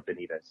Yusuf fight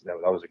Benitez. That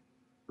was a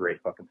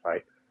great fucking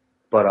fight.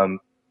 But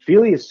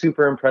Fili is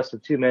super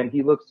impressive too, man.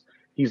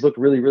 He's looked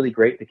really, really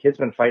great. The kid's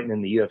been fighting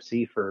in the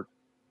UFC for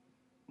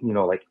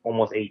like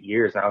almost 8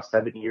 years now,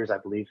 7 years, I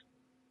believe.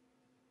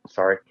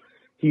 Sorry.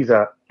 He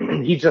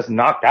just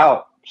knocked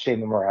out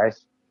Shayman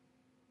Moraes,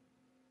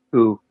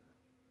 who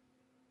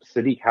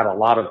Sadiq had a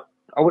lot of,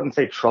 I wouldn't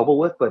say trouble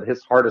with, but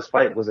his hardest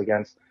fight was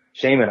against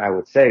Shayman, I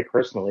would say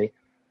personally.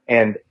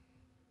 And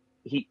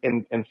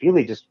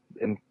Fili just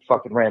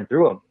fucking ran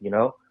through him,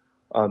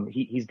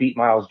 he's beat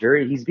Miles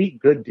Jury. He's beat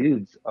good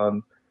dudes.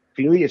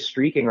 Fili is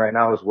streaking right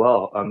now as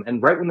well.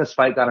 And right when this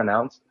fight got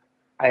announced,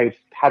 I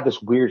had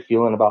this weird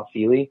feeling about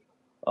Fili.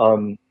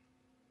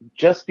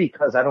 Just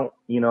because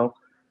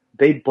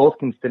they both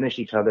can finish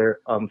each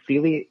other.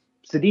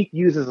 Sadiq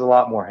uses a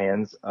lot more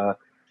hands.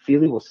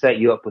 Fili will set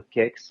you up with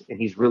kicks, and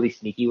he's really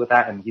sneaky with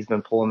that, and he's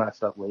been pulling that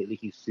stuff lately.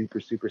 He's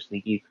super, super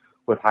sneaky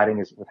with hiding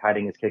his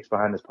kicks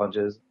behind his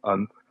punches.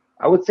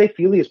 I would say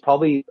Fili is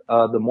probably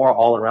the more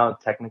all-around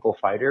technical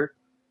fighter.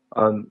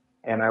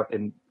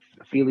 And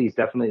Fili's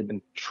definitely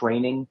been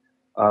training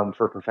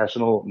for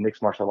professional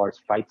mixed martial arts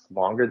fights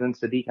longer than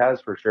Sadiq has,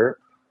 for sure.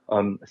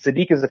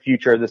 Sadiq is the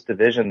future of this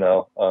division,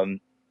 though.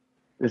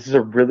 This is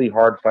a really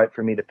hard fight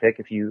for me to pick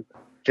if you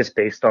just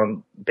based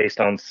on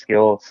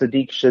skill.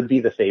 Sadiq should be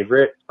the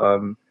favorite.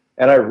 And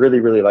I really,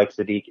 really like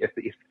Sadiq.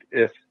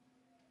 If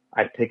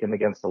I pick him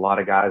against a lot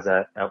of guys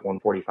at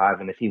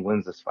 145, and if he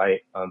wins this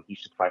fight, he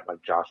should fight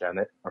like Josh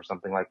Emmett or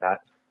something like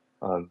that.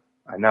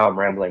 Now I'm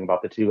rambling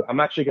about the two. I'm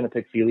actually going to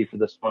pick Fili for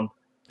this one.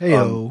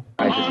 Heyo.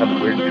 I just have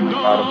a weird feeling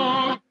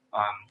about him.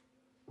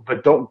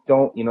 But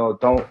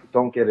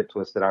don't get it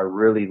twisted. I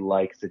really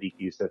like Sadiq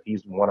Yusuf.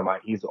 He's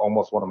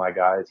almost one of my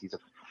guys. He's a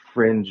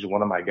fringe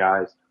one of my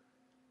guys.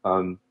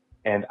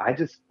 And I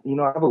just,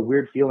 I have a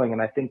weird feeling,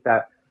 and I think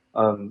that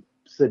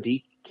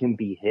Sadiq can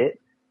be hit,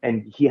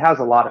 and he has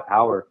a lot of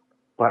power,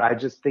 but I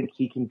just think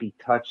he can be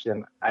touched,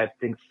 and I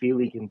think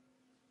Fili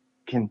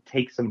can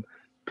take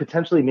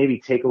potentially maybe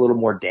take a little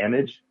more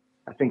damage.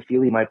 I think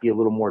Fili might be a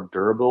little more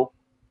durable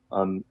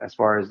as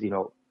far as,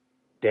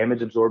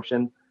 damage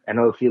absorption. I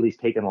know Fili's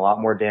taken a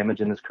lot more damage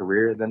in his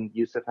career than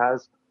Yusuf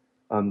has.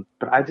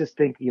 But I just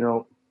think,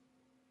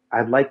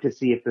 I'd like to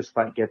see if this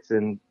fight gets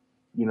in,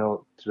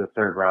 to the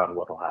third round,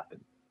 what'll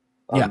happen.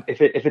 Yeah.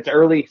 If it's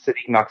early,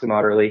 Sadiq knocks him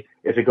out early.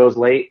 If it goes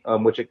late,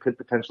 which it could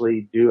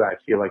potentially do, I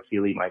feel like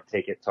Fili might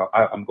take it. So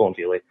I'm going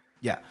Fili.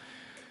 Yeah.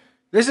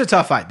 This is a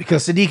tough fight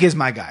because Sadiq is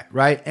my guy,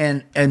 right?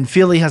 And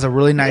Fili has a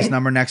really nice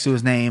number next to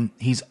his name.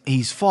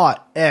 He's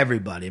fought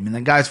everybody. I mean,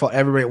 the guy's fought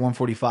everybody at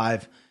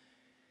 145.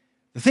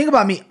 The thing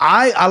about me,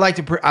 I like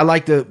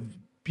to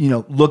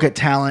look at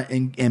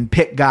talent and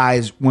pick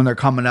guys when they're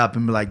coming up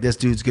and be like, this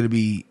dude's going to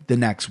be the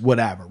next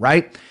whatever,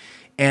 right?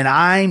 And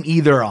I'm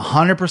either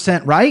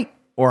 100% right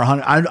or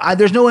 100.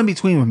 There's no in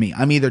between with me.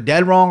 I'm either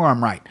dead wrong or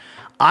I'm right.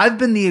 I've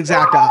been the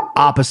exact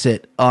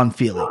opposite on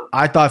Fili.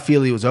 I thought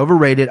Fili was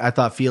overrated. I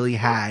thought Fili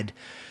had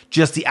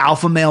just the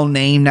alpha male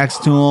name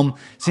next to him.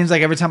 Seems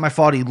like every time I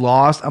fought, he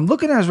lost. I'm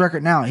looking at his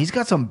record now. He's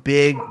got some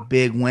big,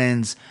 big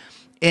wins.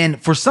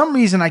 And for some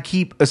reason, I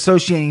keep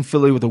associating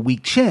Fili with a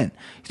weak chin.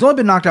 He's only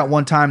been knocked out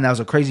one time. That was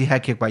a crazy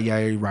head kick by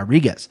Yair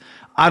Rodriguez.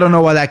 I don't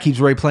know why that keeps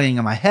replaying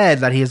in my head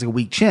that he has a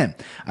weak chin.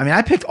 I mean,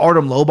 I picked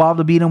Artem Lobov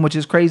to beat him, which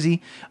is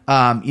crazy.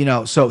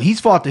 So he's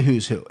fought the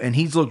who's who, and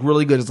he's looked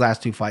really good his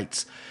last two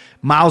fights.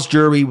 Miles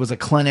Jury was a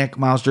clinic.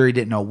 Miles Jury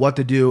didn't know what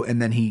to do,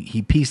 and then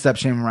he pieced up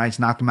Shayman Rice,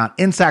 knocked him out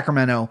in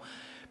Sacramento.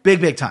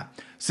 Big time.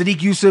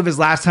 Sadiq Yusuf, his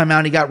last time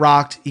out, he got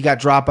rocked. He got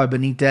dropped by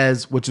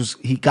Benitez,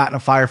 he got in a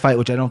firefight,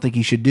 which I don't think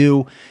he should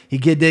do. He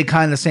did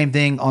kind of the same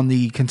thing on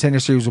the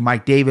Contender Series with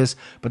Mike Davis,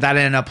 but that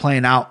ended up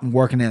playing out and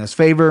working in his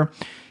favor.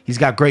 He's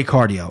got great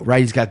cardio, right?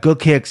 He's got good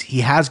kicks.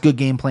 He has good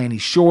game plan.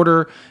 He's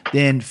shorter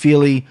than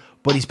Fili,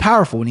 but he's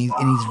powerful, and he's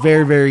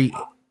very, very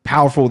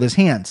powerful with his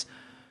hands.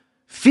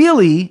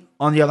 Fili,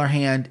 on the other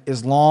hand,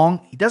 is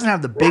long. He doesn't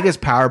have the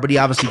biggest power, but he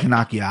obviously can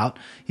knock you out.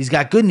 He's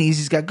got good knees.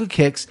 He's got good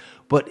kicks.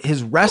 But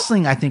his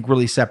wrestling, I think,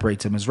 really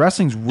separates him. His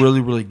wrestling's really,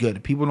 really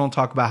good. People don't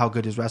talk about how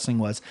good his wrestling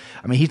was.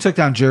 I mean, he took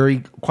down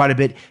Jury quite a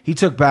bit. He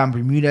took down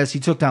Bermudez. He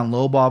took down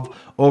Lobov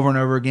over and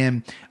over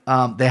again.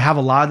 They have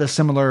a lot of the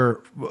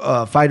similar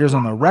fighters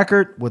on the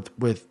record with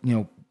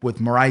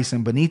Moraes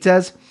and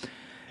Benitez.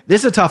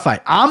 This is a tough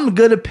fight. I'm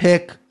going to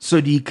pick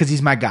Sadiq because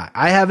he's my guy.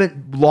 I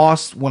haven't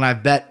lost when I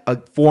bet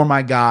for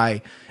my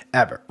guy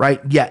ever,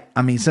 right? Yet.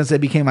 I mean, since they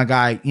became my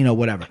guy,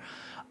 whatever.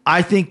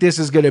 I think this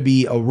is going to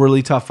be a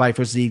really tough fight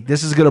for Sadiq.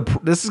 This is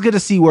going to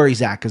see where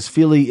he's at because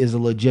Fili is a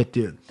legit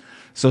dude.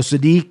 So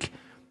Sadiq,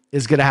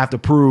 is going to have to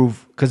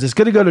prove, because it's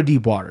going to go to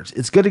deep waters.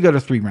 It's going to go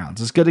to 3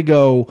 rounds. It's going to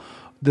go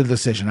the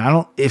decision.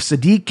 If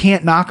Sadiq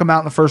can't knock him out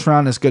in the first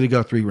round, it's going to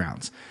go 3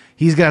 rounds.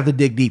 He's going to have to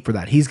dig deep for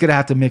that. He's going to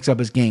have to mix up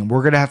his game.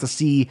 We're going to have to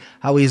see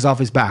how he's off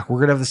his back. We're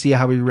going to have to see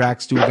how he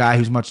reacts to a guy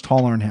who's much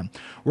taller than him.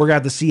 We're going to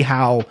have to see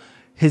how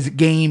his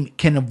game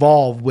can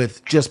evolve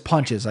with just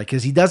punches. Like,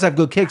 because he does have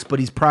good kicks, but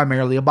he's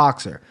primarily a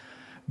boxer.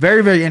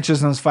 Very, very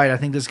interested in this fight. I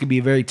think this could be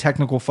a very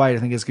technical fight. I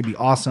think this could be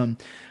awesome.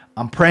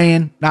 I'm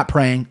hoping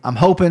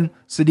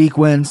Sadiq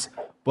wins,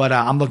 but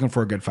I'm looking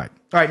for a good fight.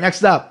 All right,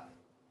 next up,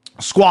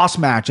 squash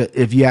match,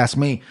 if you ask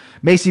me.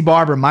 Maycee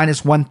Barber,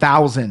 minus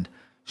 1,000.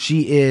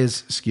 She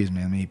is, excuse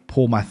me, let me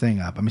pull my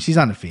thing up. I mean, she's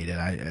undefeated.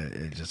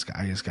 I just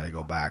got to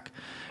go back.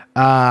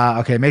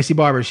 Okay, Maycee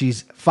Barber,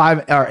 she's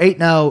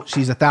 8-0.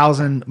 She's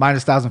 1,000,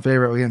 minus 1,000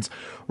 favorite against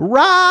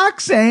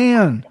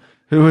Roxanne,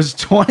 who is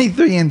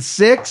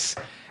 23-6.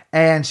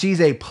 And she's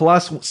a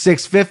plus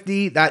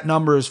 650. That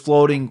number is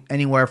floating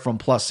anywhere from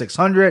plus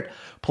 600,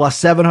 plus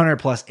 700,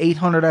 plus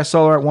 800. I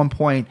saw her at one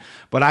point,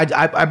 but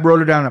I wrote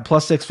her down at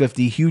plus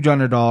 650. Huge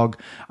underdog.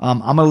 I'm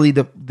going to lead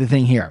the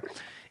thing here.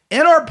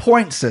 In our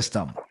point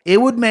system,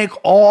 it would make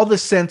all the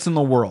sense in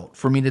the world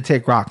for me to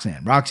take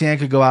Roxanne. Roxanne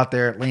could go out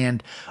there,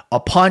 land a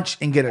punch,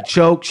 and get a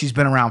choke. She's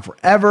been around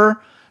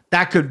forever.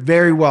 That could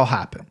very well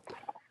happen.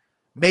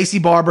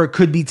 Maycee Barber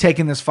could be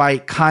taking this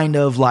fight kind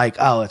of like,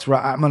 oh,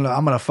 I'm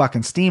gonna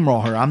fucking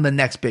steamroll her. I'm the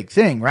next big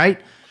thing,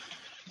 right?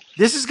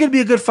 This is gonna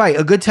be a good fight,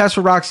 a good test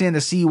for Roxanne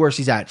to see where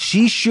she's at.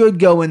 She should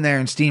go in there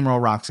and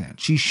steamroll Roxanne.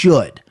 She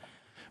should.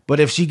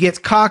 But if she gets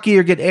cocky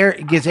or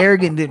gets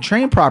arrogant and didn't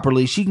train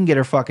properly, she can get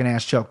her fucking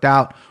ass choked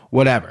out,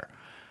 whatever.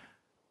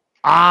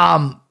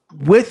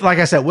 Like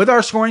I said, with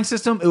our scoring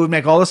system, it would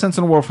make all the sense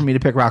in the world for me to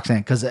pick Roxanne,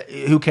 because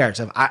who cares?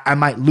 I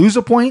might lose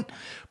a point,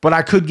 but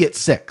I could get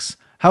 6.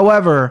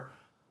 However,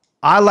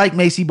 I like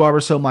Maycee Barber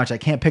so much, I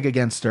can't pick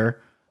against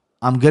her.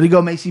 I'm going to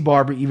go Maycee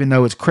Barber, even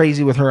though it's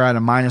crazy with her at a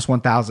minus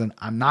 1,000.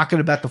 I'm not going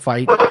to bet the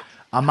fight.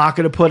 I'm not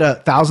going to put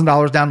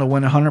 $1,000 down to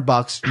win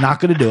 $100. Not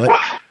going to do it.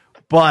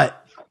 But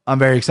I'm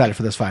very excited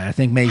for this fight. I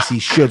think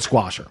Maycee should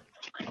squash her.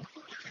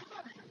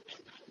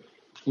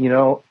 You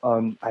know,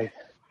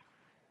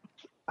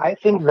 I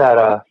think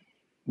that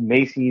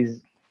Maycee's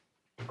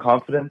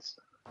confidence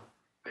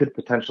could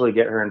potentially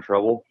get her in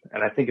trouble.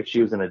 And I think if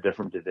she was in a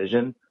different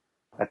division,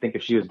 I think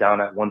if she was down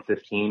at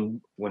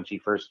 115 where she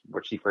first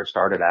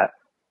started at,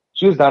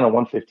 she was down at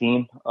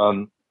 115.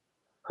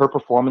 Her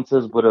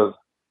performances would have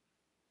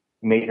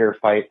made her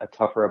fight a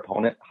tougher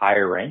opponent,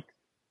 higher ranked.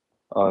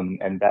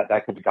 And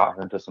that could have got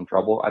her into some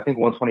trouble. I think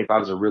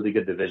 125 is a really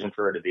good division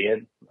for her to be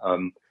in,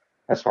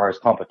 as far as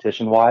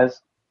competition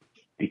wise,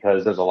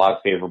 because there's a lot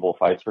of favorable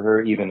fights for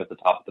her, even at the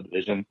top of the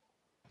division.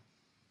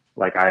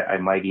 Like I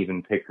might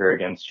even pick her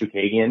against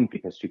Chookagian,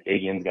 because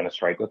Chookagian's going to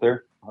strike with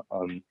her.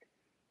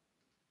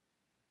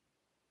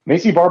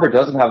 Maycee Barber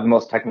doesn't have the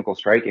most technical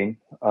striking.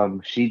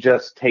 She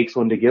just takes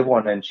one to give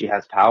one, and she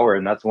has power.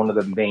 And that's one of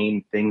the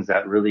main things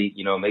that really,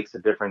 makes a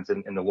difference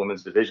in the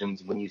women's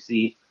divisions. When you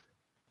see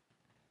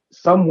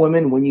some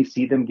women, when you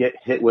see them get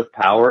hit with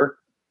power,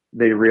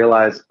 they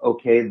realize,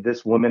 okay,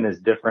 this woman is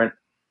different.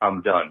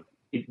 I'm done.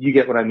 You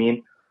get what I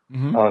mean?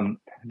 Mm-hmm.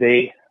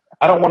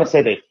 I don't want to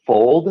say they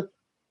fold,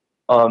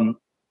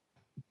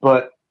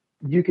 but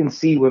you can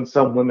see when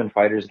some women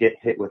fighters get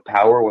hit with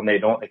power when they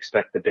don't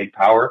expect the big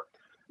power.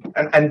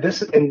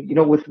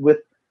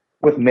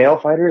 With male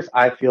fighters,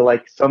 I feel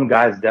like some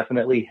guys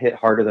definitely hit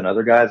harder than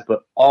other guys,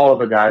 but all of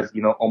the guys,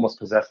 almost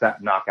possess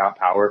that knockout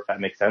power, if that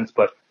makes sense.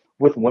 But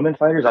with women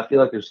fighters, I feel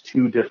like there's just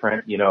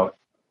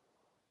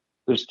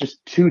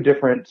two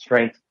different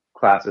strength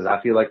classes. I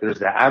feel like there's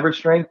the average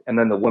strength and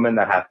then the women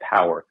that have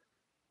power.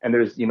 And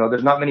there's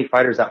not many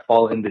fighters that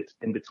fall in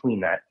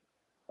between that.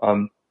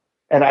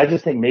 And I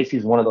just think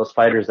Maycee's one of those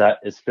fighters that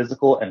is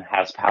physical and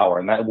has power,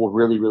 and that will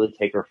really, really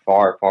take her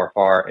far, far,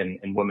 far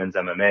in women's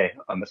MMA,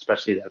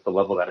 especially at the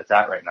level that it's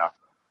at right now.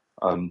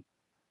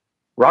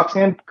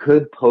 Roxanne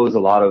could pose a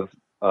lot of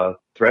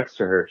threats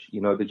to her.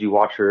 Did you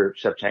watch her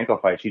Shevchenko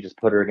fight? She just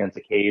put her against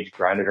a cage,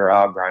 grinded her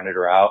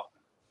out.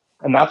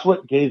 And that's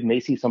what gave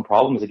Maycee some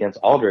problems against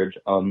Aldridge.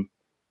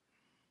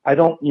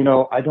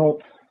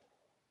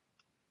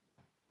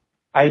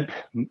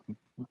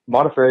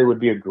 Modafferi would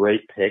be a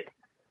great pick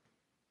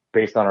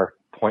based on our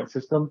point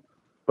system,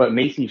 but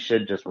Maycee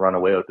should just run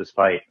away with this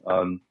fight.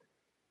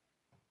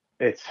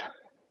 It's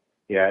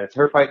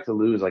her fight to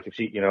lose. Like if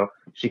she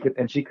could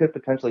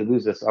potentially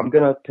lose this. I'm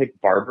going to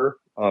pick Barber.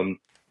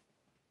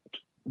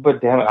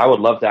 But damn it, I would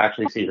love to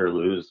actually see her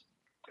lose,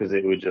 because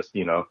it would just,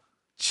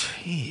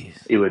 jeez,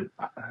 it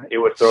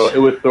would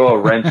throw a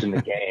wrench in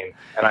the game.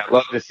 And I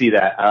love to see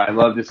that. I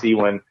love to see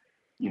when,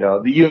 the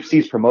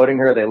UFC's promoting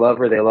her. They love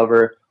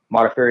her.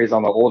 Modafferi's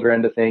on the older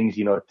end of things.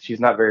 She's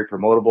not very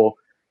promotable.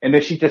 And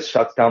if she just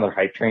shuts down their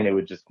hype train, it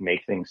would just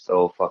make things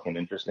so fucking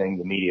interesting.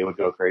 The media would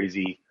go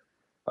crazy.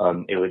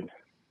 It'd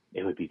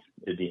be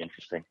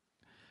interesting.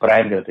 but I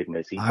am going to pick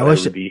Missy. I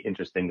wish it would be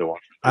interesting to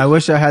watch. I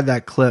wish I had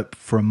that clip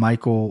from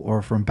Michael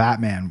or from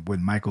Batman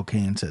when Michael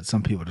Caine said,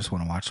 "Some people just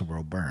want to watch the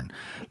world burn."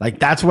 Like,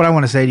 that's what I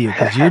want to say to you,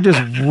 because you're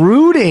just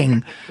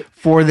rooting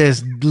for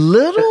this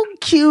little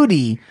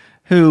cutie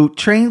who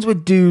trains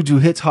with dudes who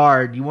hits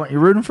hard. You're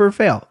rooting for a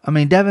fail. I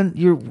mean, Devin,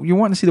 you're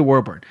wanting to see the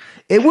world burn.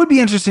 It would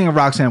be interesting if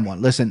Roxanne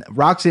won. Listen,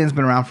 Roxanne's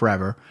been around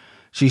forever.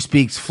 She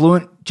speaks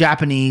fluent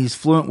Japanese,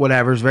 fluent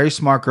whatever. Is very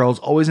smart girl. Is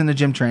always in the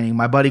gym training.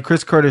 My buddy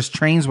Chris Curtis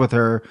trains with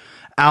her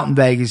out in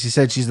Vegas. He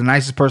said she's the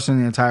nicest person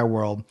in the entire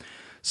world.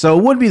 So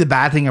it wouldn't be the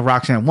bad thing if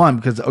Roxanne won,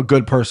 because a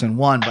good person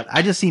won. But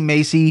I just see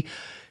Macy,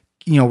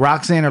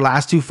 Roxanne, her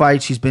last 2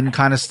 fights, she's been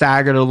kind of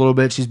staggered a little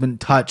bit. She's been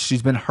touched.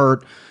 She's been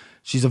hurt.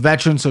 She's a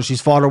veteran, so she's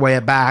fought her way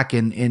back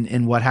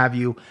and what have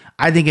you.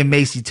 I think if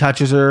Macy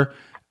touches her,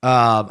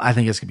 I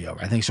think it's going to be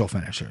over. I think she'll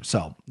finish her.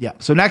 So, yeah.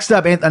 So next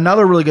up,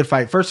 another really good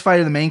fight. First fight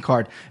of the main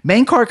card.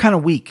 Main card kind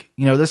of weak.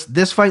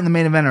 This fight and the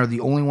main event are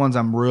the only ones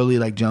I'm really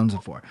like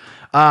jonesing for.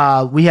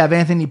 We have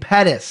Anthony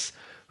Pettis,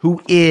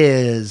 who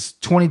is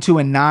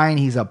 22-9.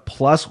 He's a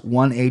plus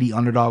 180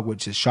 underdog,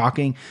 which is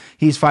shocking.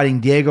 He's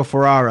fighting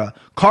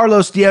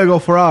Carlos Diego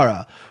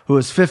Ferrara, who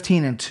is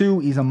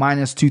 15-2. He's a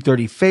minus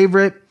 230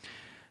 favorite.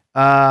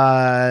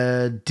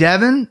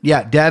 Devin,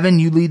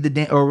 you lead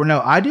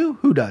I do.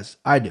 Who does?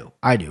 I do,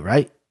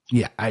 right?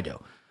 Yeah, I do.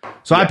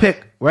 So yes. I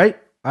pick,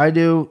 right? I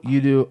do,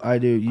 you do, I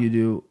do, you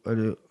do, I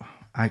do.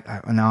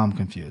 I now I'm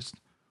confused.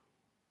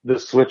 The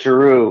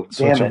switcheroo.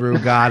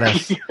 Switcheroo got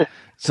us.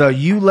 So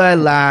you led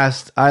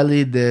last. I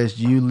lead this.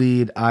 You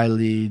lead. I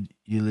lead.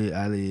 You lead.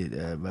 I lead.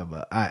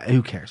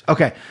 Who cares?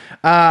 Okay.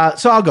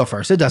 So I'll go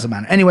first. It doesn't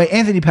matter. Anyway,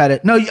 Anthony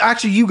Pettis. No,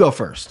 actually, you go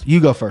first. You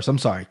go first. I'm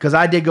sorry, because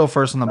I did go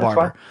first on the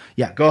barber. Fine.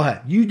 Yeah, go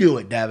ahead. You do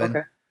it, Devin.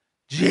 Okay.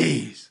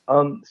 Jeez.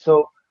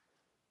 So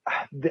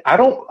I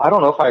don't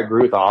know if I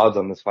agree with the odds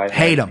on this fight.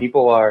 Hate them.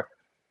 People are.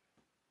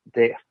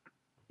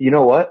 You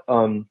know what?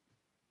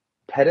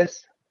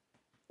 Pettis,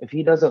 if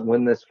he doesn't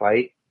win this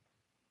fight,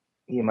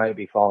 he might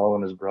be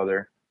following his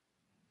brother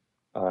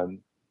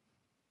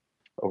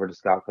over to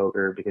Scott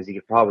Coker, because he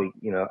could probably,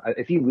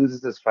 if he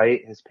loses this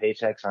fight, his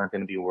paychecks aren't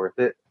going to be worth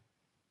it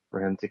for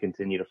him to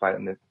continue to fight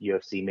in the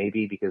UFC,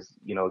 maybe, because,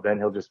 then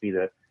he'll just be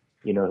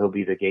he'll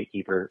be the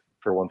gatekeeper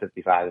for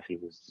 155 if he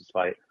loses this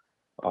fight.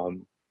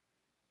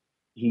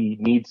 He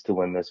needs to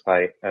win this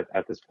fight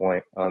at this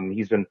point.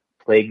 He's been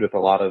plagued with a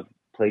lot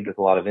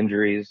of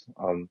injuries.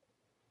 And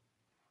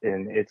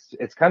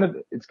it's kind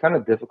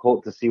of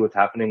difficult to see what's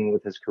happening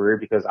with his career,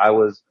 because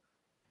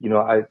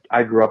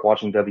I grew up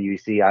watching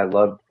WEC. I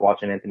loved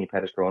watching Anthony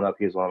Pettis growing up.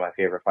 He was one of my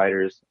favorite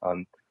fighters.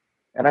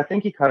 And I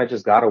think he kind of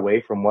just got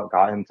away from what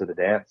got him to the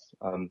dance.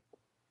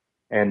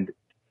 And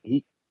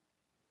he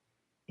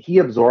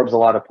absorbs a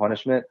lot of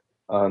punishment.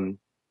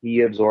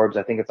 He absorbs,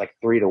 I think it's like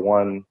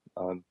 3-1,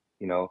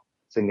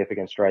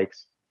 significant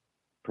strikes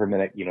per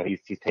minute.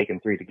 He's taken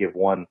 3 to give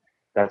 1.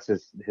 That's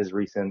his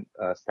recent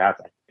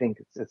stats. I think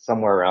it's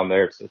somewhere around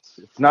there.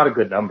 It's not a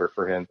good number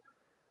for him.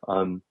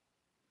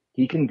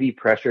 He can be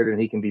pressured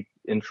and he can be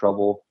in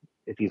trouble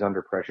if he's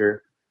under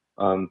pressure.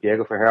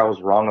 Diego Ferreira,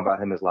 was wrong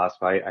about him his last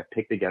fight. I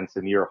picked against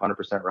him. You're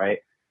 100% right.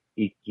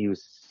 He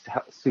was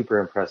super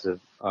impressive.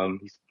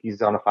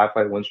 He's on a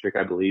 5-fight win streak,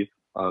 I believe.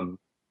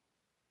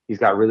 He's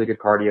got really good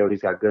cardio.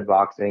 He's got good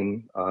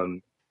boxing.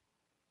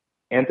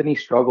 Anthony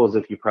struggles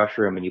if you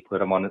pressure him and you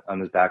put him on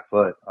his back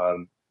foot.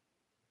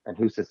 And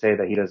who's to say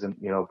that he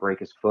doesn't, break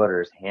his foot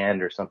or his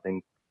hand or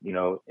something,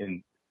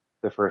 in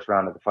the first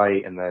round of the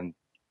fight, and then,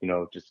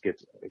 just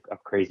gets a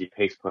crazy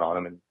pace put on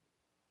him. And,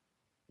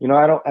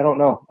 I don't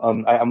know.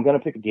 I'm going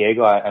to pick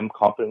Diego. I'm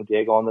confident with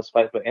Diego on this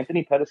fight, but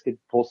Anthony Pettis could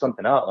pull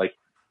something out. Like,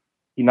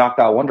 he knocked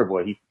out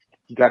Wonderboy.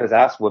 He got his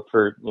ass whipped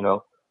for,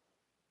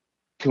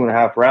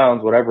 2.5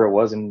 rounds, whatever it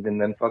was. And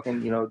then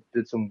fucking,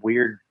 did some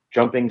weird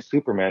jumping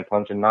Superman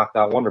punch and knocked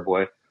out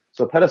Wonderboy.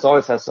 So Pettis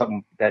always has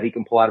something that he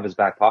can pull out of his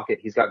back pocket.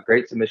 He's got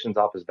great submissions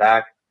off his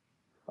back.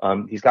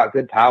 He's got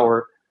good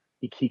power.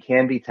 He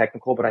can be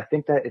technical, but I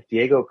think that if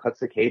Diego cuts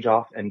the cage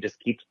off and just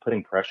keeps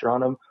putting pressure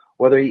on him,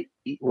 whether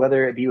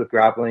it be with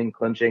grappling,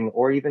 clinching,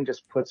 or even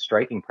just puts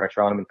striking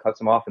pressure on him and cuts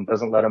him off and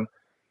doesn't let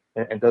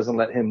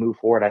him move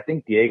forward, I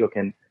think Diego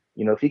can,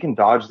 if he can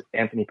dodge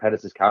Anthony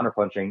Pettis'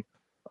 counterpunching,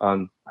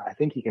 I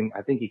think he can,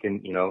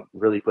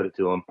 really put it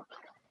to him.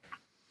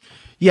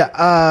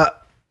 Yeah.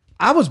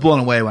 I was blown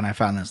away when I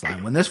found this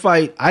line. When this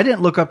fight, I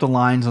didn't look up the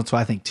lines until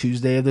I think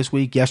Tuesday of this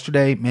week,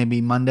 yesterday,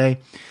 maybe Monday.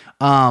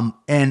 And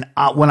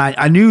when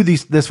I knew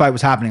this fight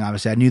was happening,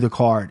 obviously I knew the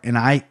card, and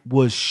I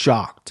was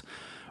shocked.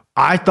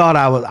 I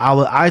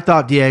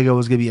thought Diego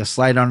was going to be a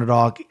slight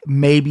underdog,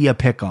 maybe a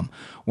pick'em.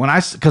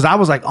 Because I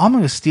was like, I'm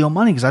going to steal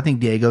money because I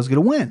think Diego's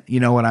going to win. You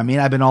know what I mean?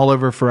 I've been all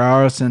over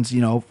Ferrara since,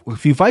 a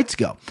few fights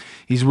ago.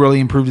 He's really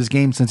improved his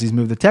game since he's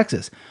moved to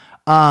Texas.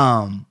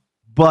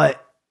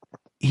 But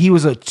he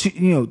was a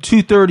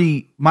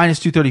 230 minus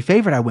 230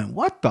 favorite. I went,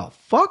 what the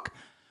fuck?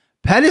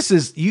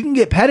 You can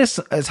get Pettis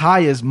as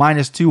high as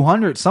minus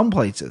 200 some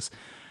places.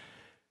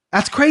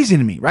 That's crazy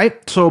to me,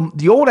 right? So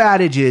the old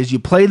adage is you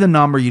play the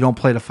number, you don't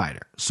play the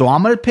fighter. So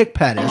I'm going to pick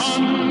Pettis.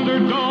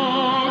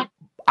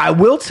 I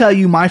will tell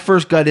you, my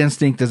first gut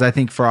instinct is I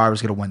think Ferrari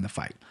was going to win the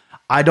fight.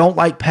 I don't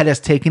like Pettis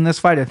taking this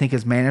fight. I think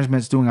his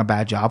management's doing a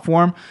bad job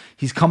for him.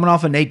 He's coming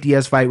off a Nate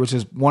Diaz fight, which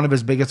is one of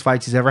his biggest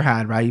fights he's ever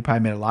had, right? He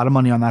probably made a lot of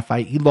money on that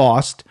fight. He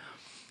lost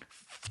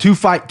two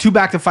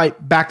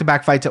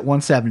back-to-back fights at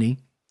 170.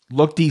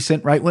 Looked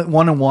decent, right? Went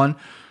 1-1.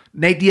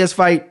 Nate Diaz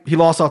fight, he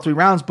lost all 3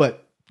 rounds,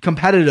 but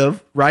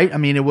competitive, right? I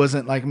mean, it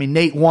wasn't like,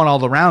 Nate won all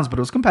the rounds, but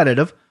it was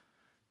competitive.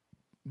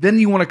 Then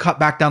you want to cut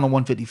back down to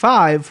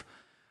 155.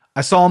 I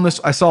saw him,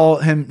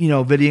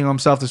 videoing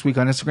himself this week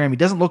on Instagram. He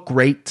doesn't look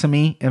great to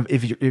me,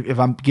 if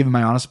I'm giving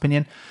my honest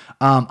opinion.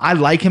 I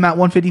like him at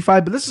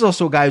 155, but this is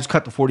also a guy who's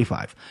cut to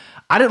 45.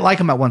 I didn't like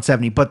him at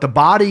 170, but the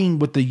bodying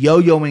with the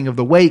yo-yoing of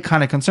the weight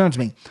kind of concerns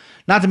me.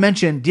 Not to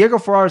mention, Diego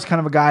Ferrari is kind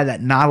of a guy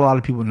that not a lot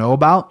of people know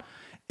about,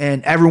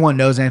 and everyone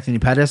knows Anthony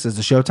Pettis as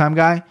the Showtime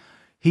guy.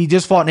 He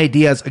just fought Nate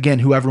Diaz, again,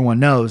 who everyone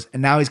knows,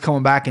 and now he's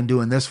coming back and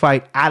doing this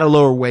fight at a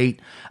lower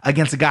weight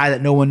against a guy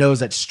that no one knows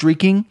that's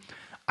streaking.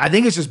 I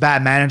think it's just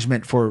bad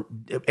management for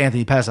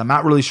Anthony Pettis. I'm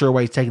not really sure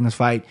why he's taking this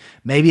fight.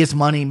 Maybe it's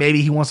money.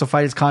 Maybe he wants to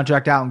fight his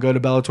contract out and go to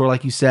Bellator,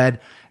 like you said.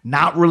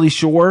 Not really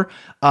sure.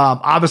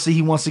 Obviously,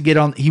 he wanted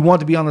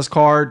to be on this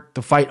card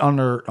to fight on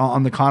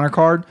the Conor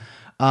card,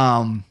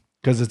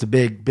 because it's a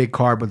big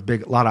card with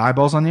a lot of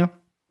eyeballs on you.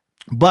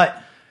 But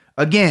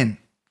again,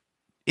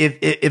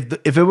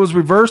 if it was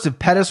reversed, if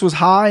Pettis was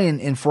high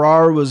and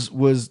Ferrara was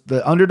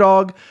the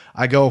underdog,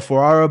 I go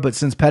Ferrara. But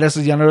since Pettis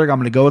is the underdog, I'm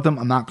going to go with him.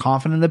 I'm not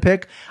confident in the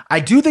pick. I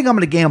do think I'm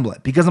going to gamble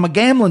it because I'm a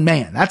gambling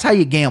man. That's how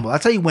you gamble.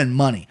 That's how you win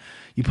money.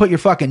 You put your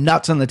fucking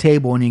nuts on the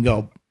table and you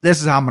go, this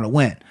is how I'm going to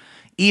win.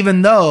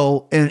 Even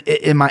though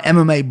in my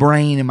MMA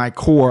brain, in my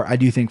core, I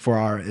do think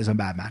Ferrara is a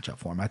bad matchup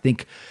for him. I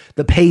think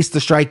the pace,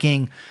 the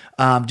striking,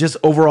 just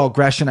overall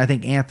aggression, I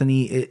think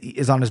Anthony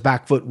is on his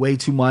back foot way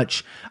too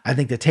much. I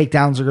think the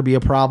takedowns are going to be a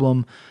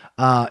problem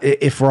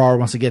if Ferrara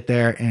wants to get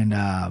there. And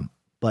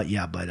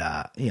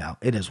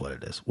it is what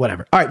it is.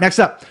 Whatever. All right, next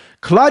up,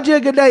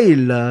 Claudia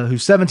Gadelha,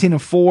 who's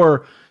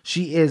 17-4.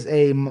 She is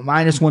a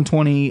minus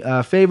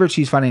 120 favorite.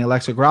 She's fighting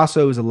Alexa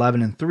Grasso, who's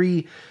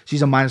 11-3.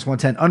 She's a minus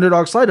 110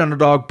 underdog, slight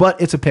underdog,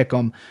 but it's a pick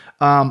 'em.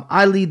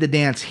 I lead the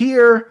dance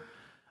here.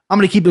 I'm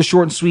going to keep it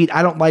short and sweet.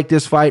 I don't like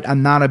this fight.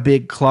 I'm not a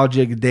big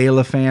Claudia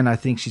Gadelha fan. I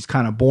think she's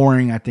kind of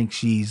boring. I think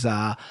she's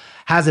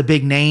has a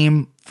big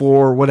name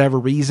for whatever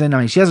reason. I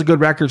mean, she has a good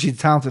record. She's a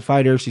talented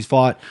fighter. She's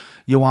fought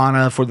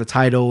Joanna for the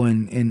title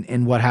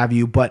and what have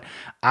you. But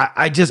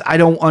I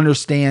don't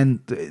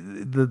understand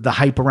the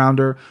hype around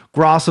her.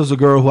 Grasso's a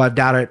girl who I've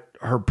doubted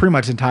her pretty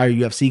much entire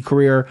UFC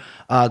career.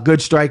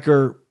 Good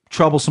striker,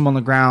 troublesome on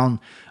the ground.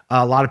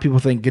 A lot of people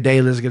think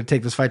Gadelha is going to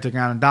take this fight to the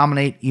ground and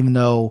dominate, even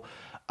though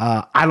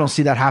I don't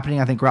see that happening.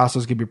 I think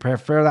Grasso's going to be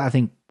prepared for that. I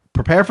think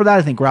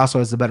Grasso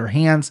has the better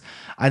hands.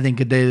 I think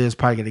Gadelha is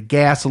probably going to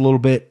gas a little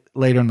bit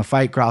later in the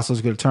fight. Grasso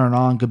is going to turn it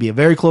on. Could be a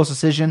very close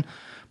decision.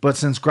 But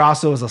since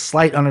Grasso is a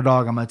slight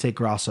underdog, I'm going to take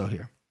Grasso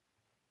here.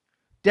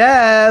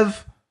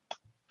 Dev.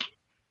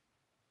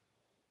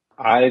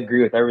 I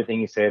agree with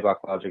everything you say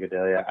about Claudia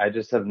Gadelha. I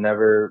just have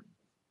never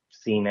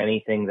seen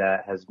anything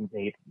that has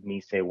made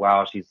me say,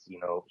 wow, she's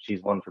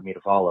one for me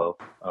to follow.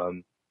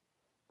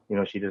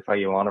 She did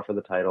fight Joanna for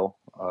the title.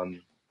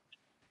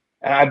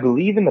 And I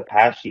believe in the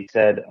past she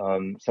said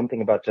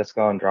something about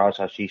Jessica Andrade,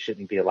 how she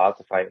shouldn't be allowed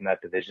to fight in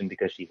that division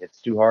because she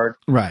hits too hard.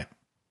 Right.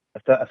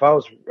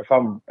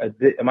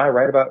 Am I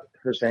right about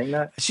her saying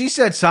that? She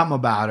said something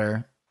about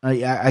her.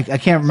 I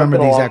can't remember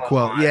the exact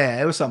quote.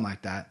 Yeah, it was something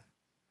like that.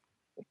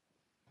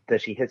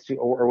 That she hits too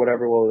or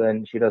whatever. Well,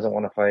 then she doesn't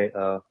want to fight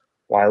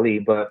Wiley,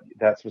 but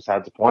that's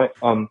besides the point.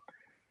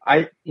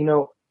 I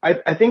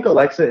think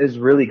Alexa is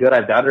really good.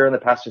 I've doubted her in the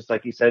past, just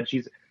like you said.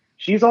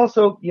 She's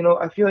also,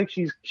 I feel like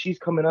she's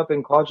coming up,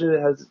 and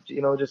Claudia has,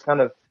 just kind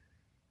of,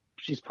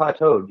 she's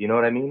plateaued. You know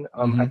what I mean?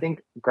 I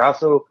think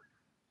Grasso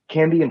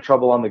can be in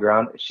trouble on the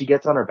ground. She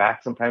gets on her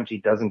back. Sometimes she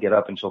doesn't get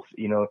up, and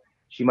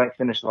she might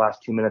finish the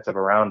last 2 minutes of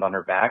a round on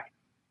her back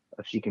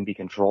if she can be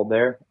controlled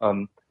there.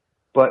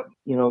 But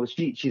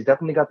she's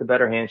definitely got the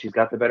better hand. She's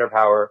got the better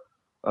power.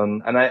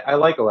 And I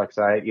like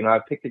Alexa.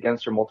 I've picked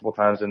against her multiple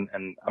times, and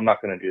I'm not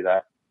going to do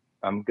that.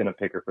 I'm going to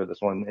pick her for this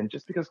one. And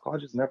just because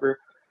Claudia's never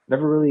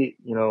really,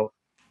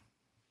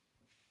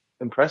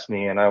 impressed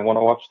me, and I want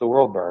to watch the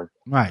world burn.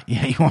 Right.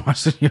 Yeah. You want to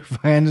watch your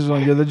fans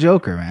when you're the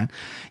Joker, man.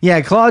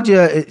 Yeah.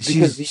 Claudia,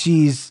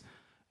 she's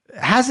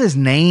has this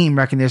name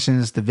recognition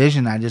in this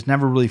division. I just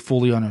never really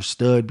fully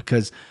understood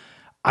because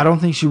I don't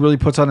think she really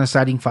puts on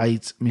exciting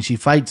fights. I mean, she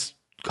fights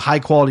high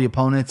quality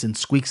opponents and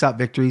squeaks out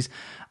victories.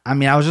 I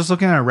mean, I was just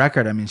looking at her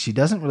record. I mean, she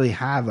doesn't really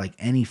have like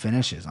any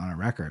finishes on her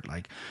record.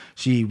 Like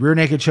she rear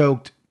naked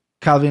choked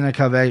Kalvina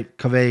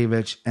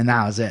Kavevich, and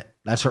that was it.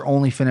 That's her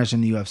only finish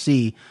in the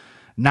UFC.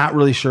 Not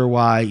really sure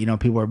why,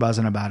 people are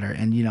buzzing about her.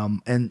 And,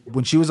 and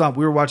when she was on,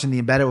 we were watching the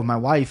Embedded with my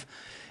wife,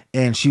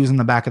 and she was in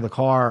the back of the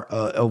car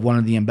of one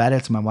of the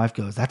Embeddeds. My wife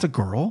goes, "That's a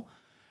girl?"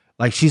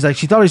 Like, she's like,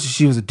 she thought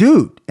she was a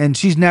dude. And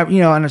she's never,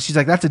 and she's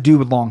like, "That's a dude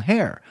with long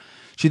hair."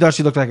 she thought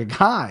she looked like a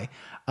guy,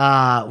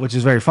 which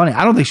is very funny.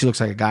 I don't think she looks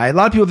like a guy. A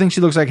lot of people think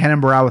she looks like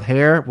Henan Barrow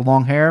with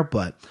long hair,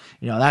 but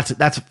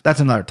that's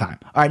another time.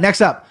 All right,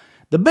 next up,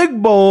 the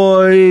big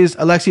boys,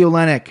 Alexei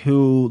Oleinik,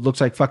 who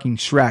looks like fucking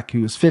Shrek,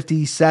 who is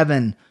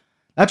 57.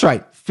 That's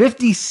right,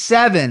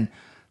 57,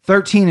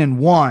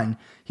 13-1.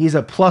 He's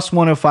a plus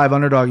 105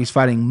 underdog. He's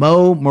fighting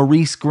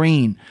Maurice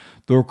Green,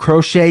 the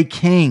Crochet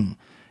King,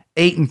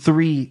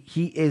 8-3.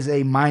 He is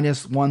a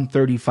minus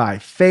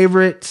 135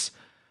 favorite.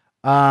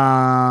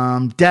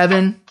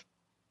 Devin,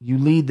 you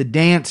lead the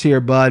dance here,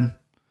 bud.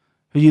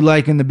 Who you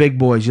like in the big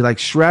boys? You like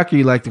Shrek or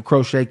you like the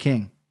Crochet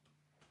King?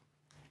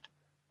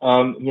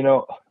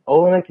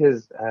 Oleinik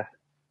is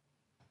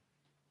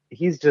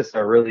he's just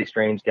a really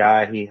strange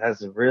guy. He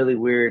has a really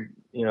weird,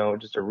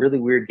 just a really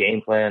weird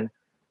game plan.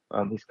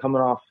 He's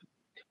coming off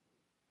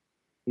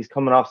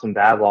some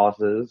bad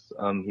losses.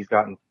 He's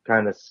gotten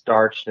kind of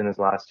starched in his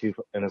last two,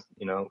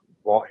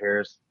 Walt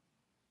Harris.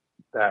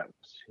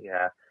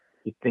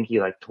 You'd think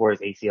he tore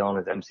his ACL and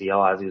his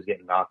MCL as he was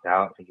getting knocked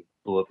out. I think he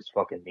blew up his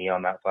fucking knee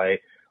on that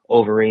fight.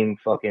 Overeem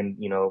fucking,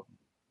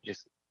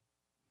 just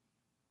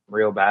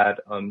real bad.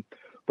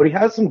 But he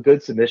has some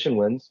good submission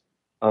wins.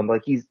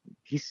 He's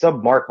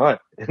subbed Mark Hunt.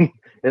 Isn't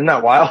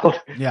that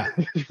wild? Yeah.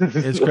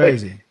 It's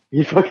crazy.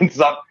 He fucking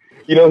subbed.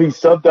 He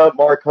subbed out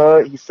Mark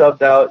Hunt. He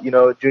subbed out,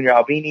 Junior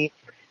Albini.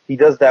 He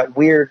does that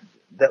weird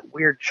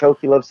choke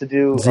he loves to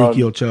do.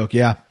 Ezekiel choke,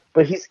 yeah.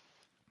 But he's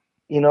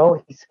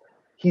choked.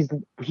 He's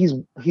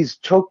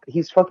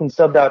fucking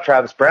subbed out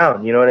Travis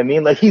Brown. You know what I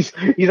mean? He's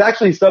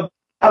actually subbed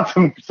out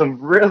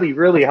some really,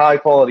 really high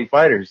quality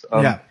fighters.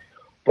 Yeah.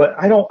 But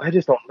I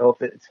just don't know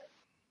if it's.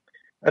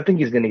 I think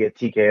he's going to get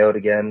TKO'd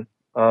again.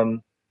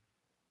 I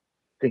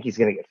think he's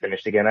going to get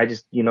finished again.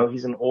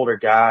 He's an older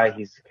guy.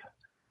 He's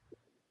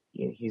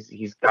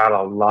got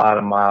a lot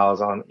of miles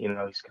on. He's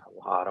got a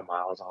lot of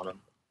miles on him.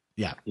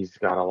 Yeah. He's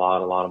got a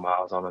lot of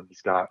miles on him.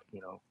 He's got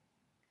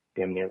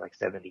damn near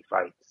 70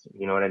 fights.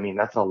 You know what I mean?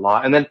 That's a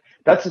lot. And then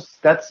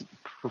that's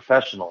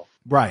professional.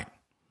 Right.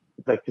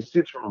 The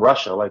dude's from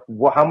Russia.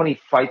 How many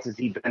fights has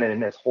he been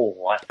in his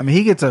whole life? I mean,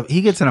 he gets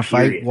in a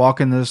fight,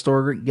 walking to the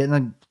store, getting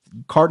a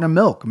carton of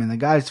milk. I mean,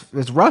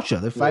 it's Russia.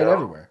 They fight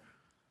everywhere.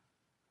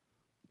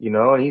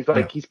 And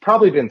he's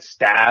probably been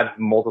stabbed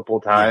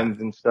multiple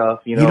times and stuff.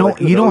 You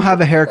don't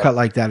have a haircut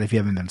like that if you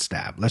haven't been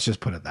stabbed. Let's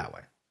just put it that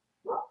way.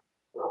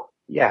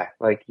 Yeah,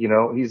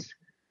 he's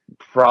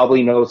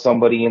probably knows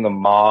somebody in the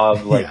mob.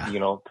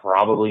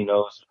 Probably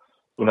knows.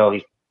 Who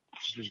knows?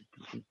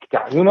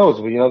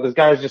 This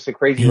guy's just a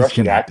crazy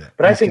Russian guy.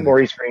 But I think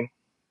Maurice Green,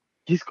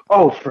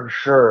 for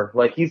sure.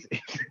 He's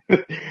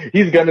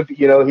gonna be.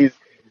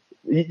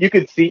 You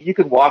could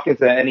walk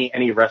into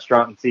any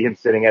restaurant and see him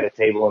sitting at a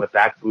table in a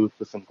back booth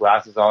with some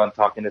glasses on,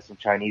 talking to some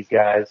Chinese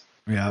guys,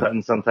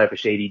 cutting some type of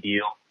shady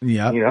deal.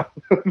 Yeah.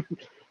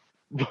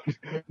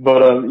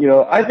 But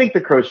I think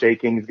the Crochet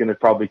King is going to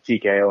probably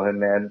TKO him,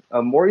 man.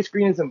 Maurice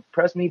Green has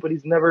impressed me, but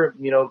he's never,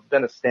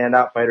 been a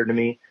standout fighter to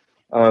me.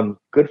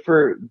 Good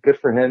for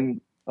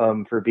him,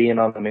 for being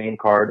on the main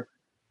card.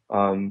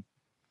 Good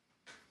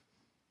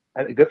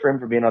for him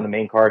for being on the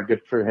main card.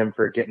 Good for him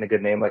for getting a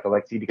good name like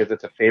Alexei, because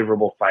it's a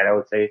favorable fight, I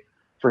would say,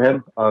 for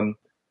him.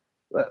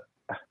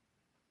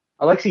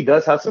 Alexei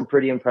does have some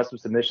pretty impressive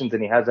submissions,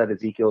 and he has that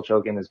Ezekiel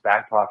choke in his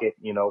back pocket,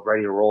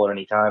 ready to roll at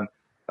any time.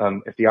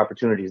 If the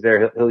opportunity is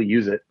there, he'll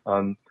use it.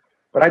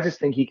 But I just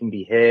think he can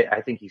be hit.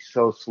 I think he's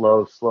so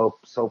slow,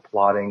 so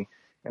plodding.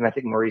 And I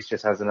think Maurice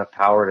just has enough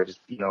power to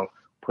just,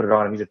 put it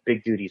on him. He's a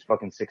big dude. He's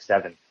fucking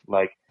 6'7".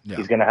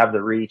 He's going to have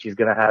the reach. He's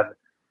going to have,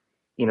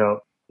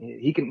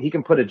 he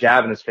can put a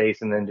jab in his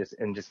face and then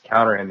just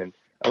counter him. And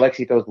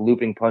Alexei throws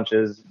looping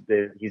punches.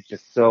 He's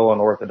just so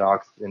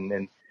unorthodox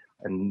and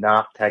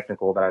not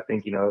technical that I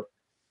think, I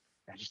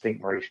just think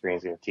Maurice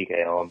Green's going to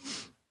TKO him.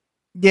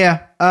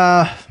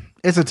 Yeah.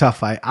 It's a tough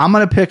fight. I'm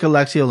going to pick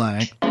Alexei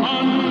Oleinik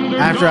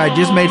after I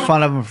just made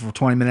fun of him for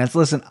 20 minutes.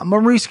 Listen,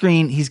 Maurice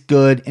Green, he's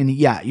good. And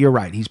yeah, you're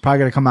right. He's probably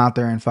going to come out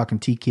there and fucking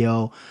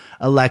TKO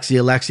Alexei.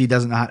 Alexei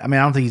doesn't know how, I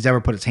don't think he's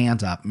ever put his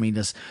hands up. He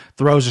just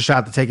throws a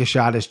shot to take a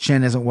shot. His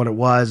chin isn't what it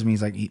was.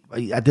 He's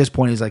at this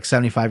point, he's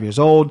 75 years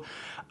old.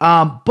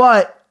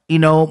 But,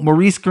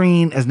 Maurice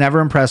Green has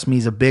never impressed me.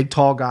 He's a big,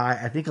 tall guy.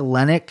 I think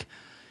Oleinik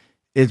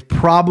is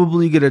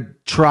probably going to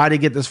try to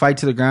get this fight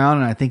to the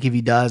ground. And I think if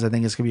he does, I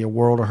think it's going to be a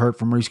world of hurt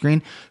for Maurice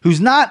Green,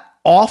 who's not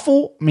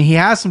awful. He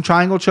has some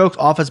triangle chokes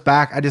off his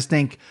back. I just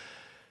think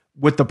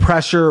with the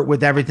pressure,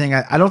 with everything,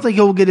 I don't think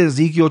he'll get an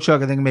Ezekiel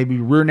choke. I think maybe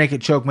rear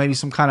naked choke, maybe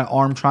some kind of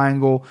arm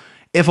triangle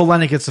if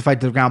Oleinik gets the fight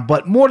to the ground.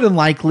 But more than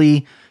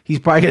likely, he's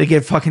probably going to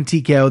get fucking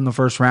TKO'd in the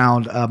first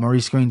round.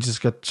 Maurice Green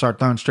just going to start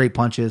throwing straight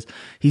punches.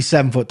 He's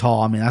 7 foot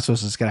tall. That's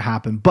what's just going to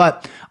happen.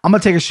 But I'm going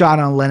to take a shot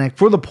on Oleinik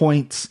for the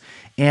points.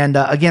 And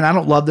again, I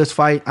don't love this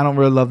fight. I don't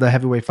really love the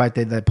heavyweight fight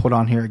they put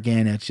on here.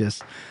 Again, it's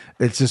just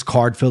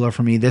card filler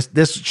for me.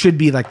 This should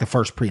be the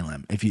first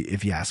prelim,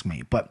 if you ask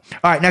me. But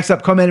all right, next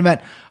up, co-main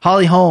event: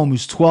 Holly Holm,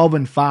 who's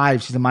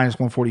 12-5. She's a minus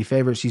 140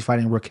 favorite. She's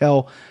fighting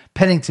Raquel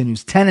Pennington,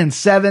 who's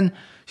 10-7.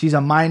 She's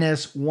a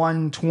minus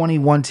 120,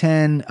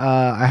 110.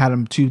 I had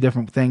them two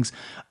different things.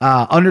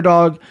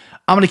 Underdog.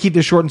 I'm going to keep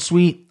this short and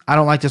sweet. I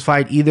don't like this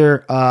fight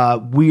either.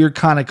 Weird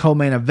kind of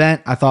co-main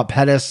event. I thought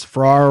Pettis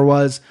Ferrara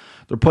was.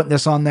 They're putting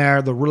this on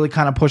there. They're really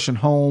kind of pushing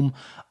home.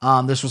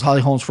 This was Holly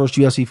Holm's first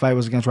UFC fight,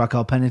 was against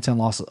Raquel Pennington,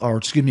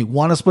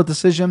 won a split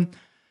decision.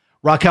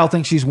 Raquel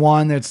thinks she's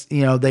won.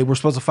 They were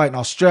supposed to fight in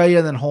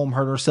Australia, then Holm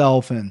hurt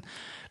herself, and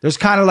there's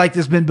kind of like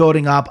this been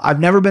building up. I've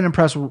never been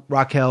impressed with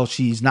Raquel.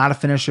 She's not a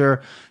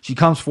finisher. She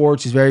comes forward.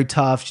 She's very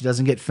tough. She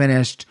doesn't get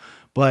finished,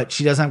 but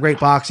she doesn't have great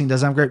boxing,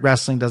 doesn't have great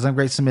wrestling, doesn't have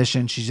great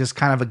submission. She's just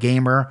kind of a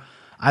gamer.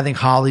 I think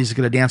Holly's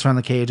going to dance around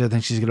the cage. I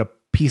think she's going to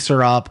piece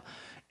her up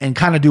and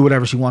kind of do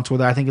whatever she wants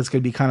with her. I think it's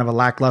going to be kind of a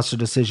lackluster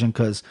decision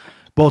because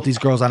both these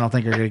girls I don't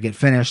think are going to get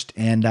finished.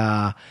 And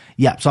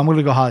so I'm going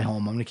to go Holly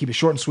Holm. I'm going to keep it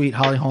short and sweet.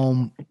 Holly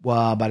Holm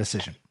by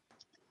decision.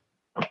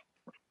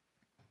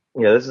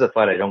 Yeah, this is a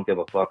fight I don't give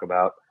a fuck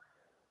about.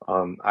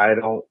 I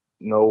don't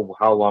know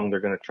how long they're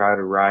going to try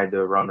to ride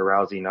the Ronda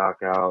Rousey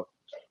knockout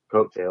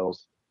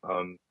coattails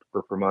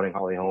for promoting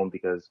Holly Holm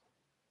because,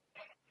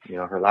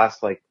 her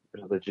last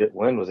legit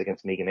win was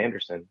against Megan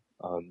Anderson,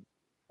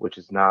 which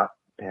is not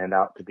panned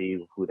out to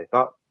be who they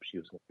thought she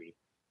was going to be.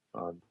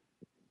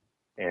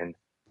 And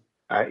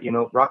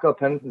Raquel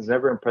Pennington's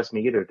never impressed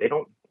me either.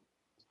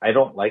 I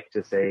don't like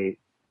to say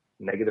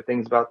negative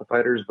things about the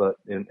fighters, but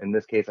in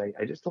this case,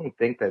 I just don't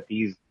think that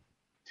these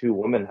two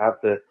women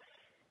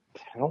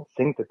I don't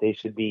think that they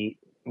should be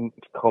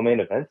co-main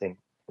eventing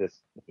this.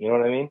 You know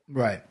what I mean?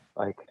 Right.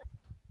 Like,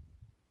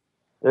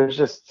 there's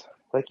just,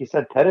 like you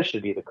said, Pettis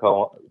should be the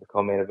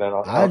co-main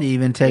event. I'd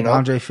even take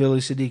Andre Fili,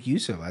 Sadiq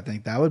Yusuf. I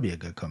think that would be a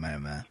good co-main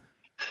event.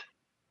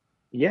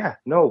 Yeah,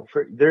 no,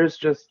 there's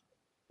just,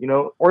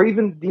 or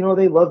even,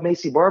 they love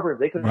Macy Barber.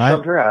 They could have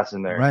shoved her ass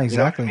in there. Right,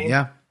 exactly. I mean?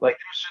 Yeah. Like,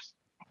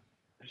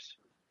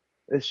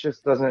 it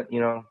just doesn't,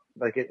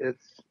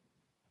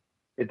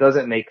 it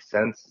doesn't make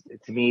sense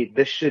to me.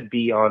 This should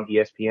be on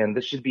ESPN.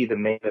 This should be the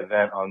main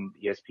event on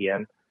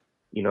ESPN.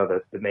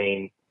 The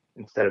main,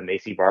 instead of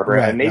Macy Barber.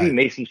 Right, and maybe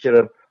Macy should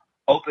have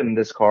opened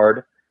this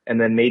card, and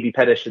then maybe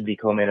Pettis should be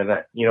co-main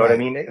event. You know what I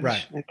mean?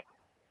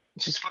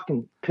 It's just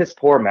fucking piss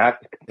poor,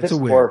 Matt.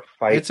 Poor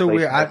fight. It's a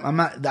weird.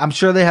 I'm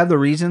sure they have the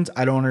reasons.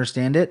 I don't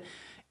understand it,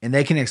 and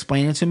they can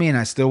explain it to me, and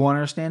I still won't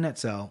understand it.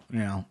 So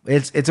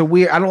it's a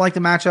weird. I don't like the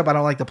matchup. I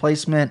don't like the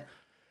placement.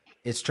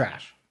 It's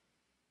trash.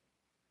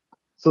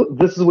 So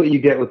this is what you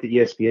get with the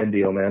ESPN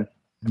deal, man.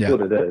 That's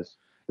what it is.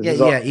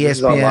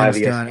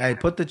 ESPN's done. Hey,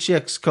 put the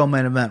chicks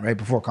co-main event right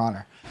before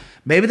Conor.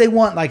 Maybe they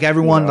want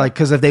everyone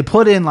because if they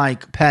put in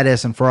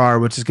Pettis and Ferrara,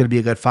 which is going to be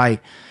a good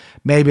fight,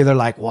 maybe they're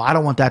like, well, I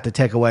don't want that to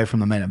take away from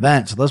the main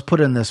event, so let's put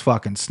in this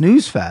fucking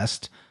snooze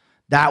fest.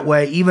 That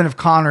way, even if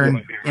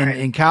Conor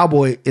and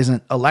Cowboy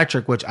isn't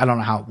electric, which I don't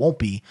know how it won't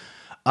be,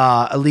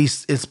 at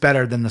least it's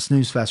better than the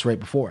snooze fest right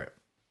before it.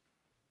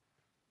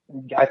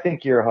 I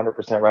think you're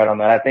 100% right on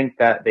that. I think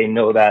that they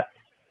know that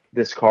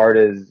this card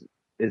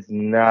is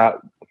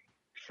not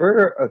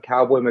for a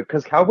Cowboy,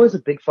 because Cowboy's a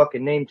big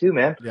fucking name too,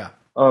 man. Yeah,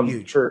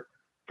 huge.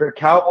 For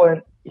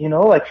Cowboy,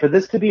 for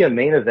this to be a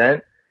main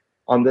event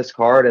on this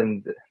card,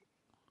 and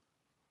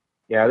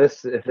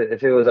this if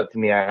it was up to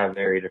me, I have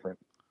very different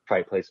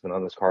fight placement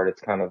on this card. It's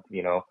kind of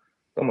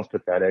it's almost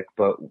pathetic,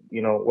 but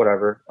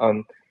whatever.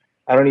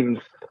 I don't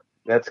even.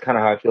 That's kind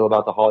of how I feel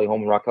about the Holly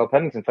Holm and Raquel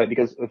Pennington fight,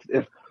 because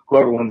if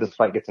whoever wins this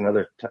fight gets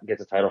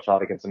a title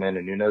shot against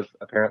Amanda Nunes,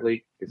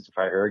 apparently gets to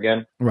fight her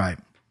again, right?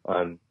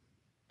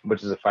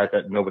 Which is a fight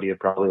that nobody would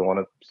probably want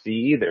to see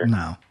either.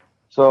 No.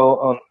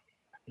 So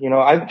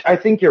I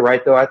think you're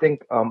right though. I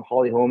think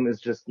Holly Holm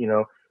is just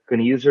going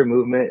to use her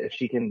movement. If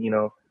she can,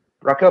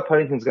 Raquel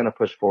Pennington's going to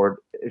push forward.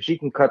 If she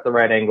can cut the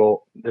right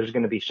angle, there's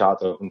going to be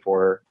shots open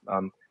for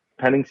her.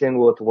 Pennington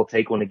will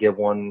take one to give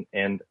one,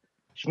 and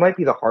she might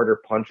be the harder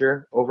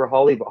puncher over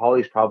Holly, but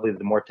Holly's probably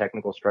the more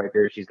technical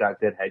striker. She's got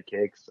good head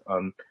kicks.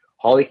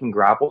 Holly can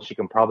grapple. She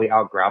can probably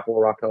out-grapple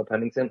Raquel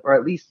Pennington, or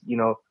at least,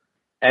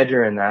 edge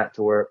her in that,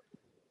 to where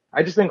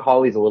I just think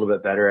Holly's a little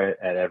bit better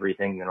at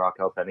everything than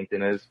Raquel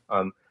Pennington is.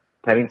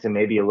 Pennington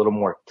may be a little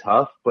more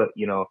tough, but,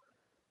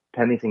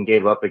 Pennington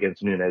gave up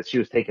against Nunes. She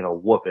was taking a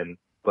whooping,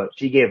 but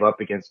she gave up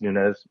against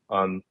Nunes.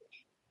 I'm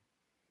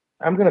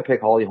going to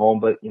pick Holly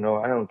Holm, but,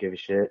 I don't give a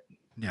shit.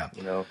 Yeah.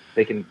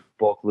 They can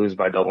both lose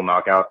by double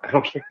knockout. I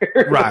don't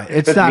care. Right.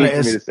 It's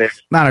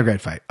not a great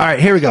fight. All right,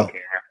 here we go.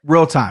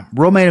 Real time.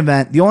 Real main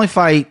event. The only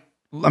fight,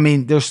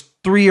 there's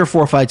 3 or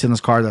 4 fights in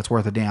this card that's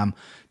worth a damn.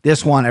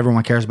 This one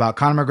everyone cares about.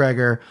 Conor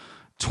McGregor,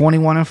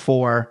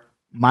 21-4,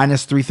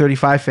 minus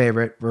 335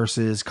 favorite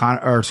versus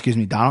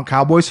Donald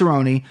Cowboy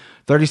Cerrone,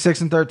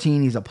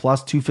 36-13. He's a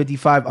plus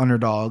 255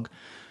 underdog.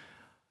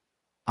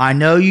 I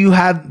know you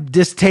have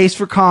distaste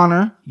for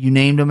Conor. You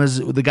named him as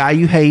the guy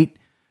you hate.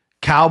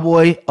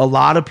 Cowboy, a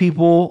lot of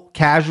people,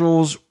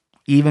 casuals,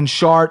 even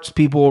sharks,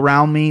 people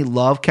around me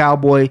love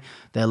Cowboy.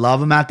 They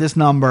love him at this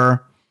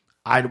number.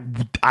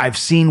 I've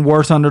seen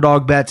worse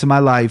underdog bets in my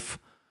life.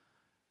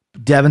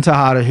 Devin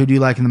Tejada, who do you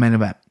like in the main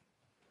event?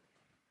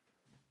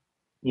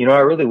 I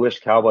really wish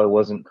Cowboy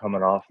wasn't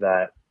coming off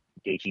that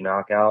Gaethje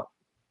knockout.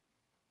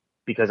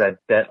 because I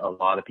bet a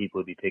lot of people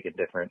would be picking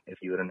different if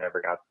he would have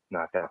never got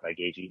knocked out by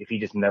Gaethje. If he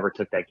just never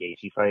took that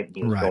Gaethje fight and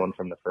he was Right. going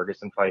from the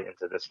Ferguson fight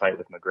into this fight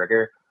with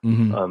McGregor,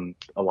 Mhm.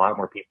 a lot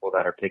more people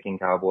that are picking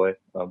Cowboy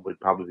would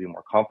probably be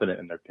more confident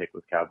in their pick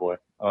with Cowboy.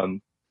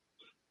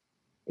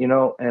 You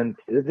know, and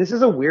this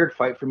is a weird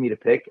fight for me to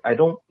pick. I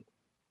don't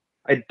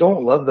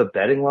love the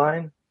betting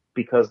line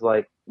because,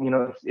 like, you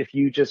know, if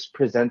you just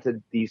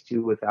presented these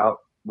two with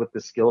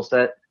the skill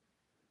set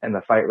and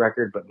the fight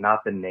record, but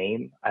not the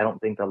name, I don't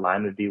think the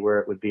line would be where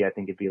it would be. I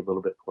think it'd be a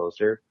little bit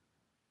closer.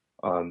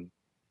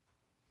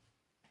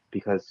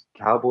 Because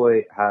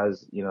Cowboy's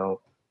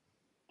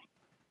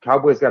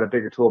got a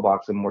bigger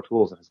toolbox and more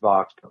tools in his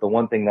box. But the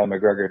one thing that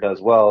McGregor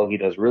does well, he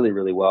does really,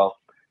 really well.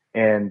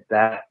 And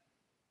that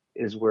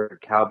is where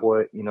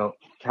Cowboy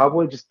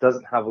just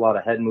doesn't have a lot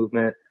of head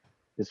movement.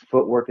 His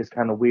footwork is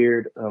kind of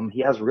weird.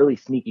 He has really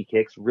sneaky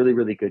kicks, really,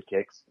 really good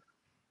kicks.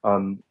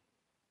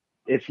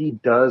 If he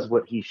does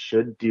what he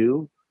should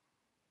do,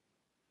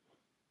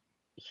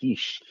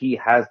 he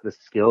has the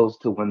skills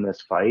to win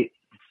this fight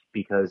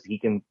because he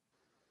can.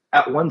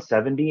 At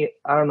 170,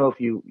 I don't know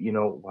if you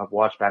have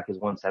watched back his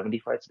 170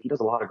 fights. He does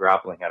a lot of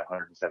grappling at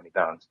 170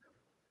 pounds,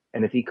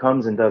 and if he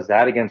comes and does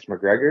that against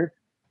McGregor,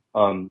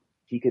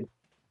 he could,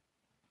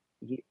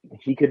 he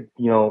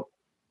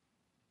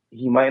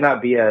might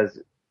not be as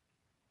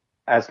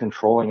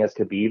controlling as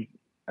Khabib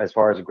as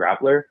far as a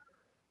grappler,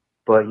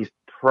 but he's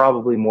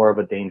probably more of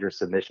a dangerous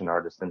submission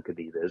artist than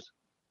Khabib is.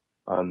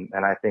 And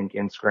I think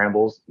in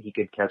scrambles, he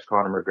could catch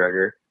Conor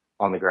McGregor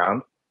on the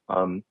ground.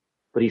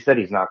 But he said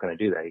he's not going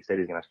to do that. He said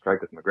he's going to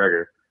strike with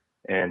McGregor,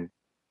 and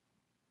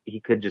he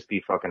could just be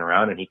fucking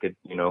around and he could,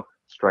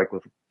 strike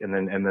with, and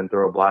then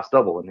throw a blast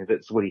double. And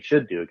it's what he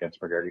should do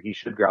against McGregor. He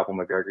should grapple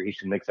McGregor. He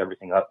should mix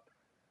everything up.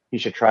 He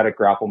should try to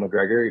grapple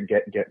McGregor,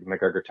 get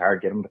McGregor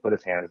tired, get him to put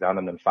his hands down,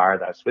 and then fire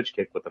that switch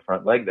kick with the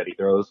front leg that he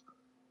throws.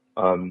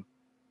 And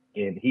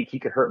he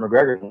could hurt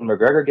McGregor. When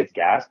McGregor gets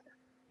gassed,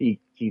 he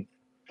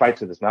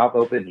fights with his mouth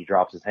open. He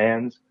drops his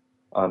hands.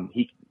 And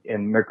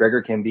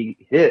McGregor can be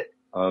hit.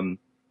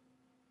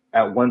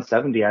 At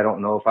 170, I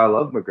don't know if I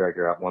love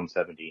McGregor at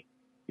 170.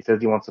 He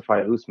says he wants to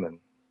fight Usman.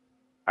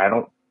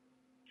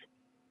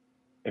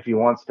 If he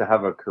wants to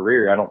have a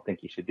career, I don't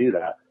think he should do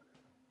that.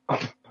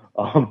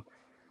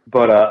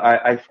 But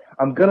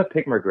I'm gonna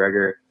pick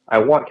McGregor. I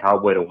want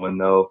Cowboy to win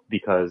though,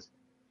 because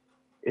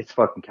it's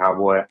fucking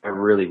Cowboy. I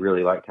really,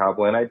 really like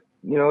Cowboy. And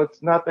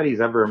it's not that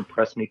he's ever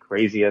impressed me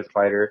crazy as a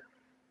fighter.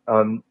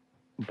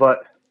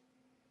 But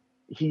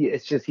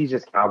he's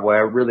just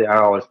Cowboy. I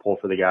always pull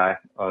for the guy.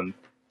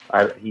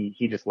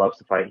 He just loves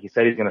to fight. He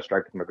said he's going to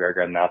strike with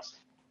McGregor, and that's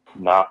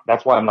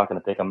why I'm not going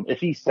to pick him. If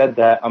he said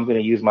that, I'm going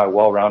to use my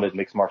well-rounded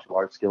mixed martial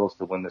arts skills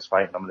to win this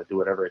fight, and I'm going to do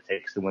whatever it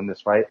takes to win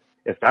this fight.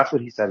 If that's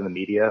what he said in the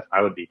media,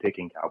 I would be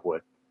picking Cowboy.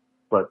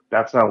 But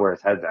that's not where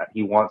his head's at.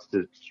 He wants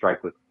to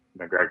strike with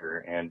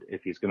McGregor, and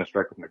if he's going to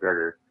strike with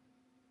McGregor,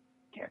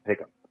 can't pick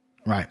him.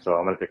 Right. So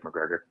I'm going to pick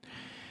McGregor.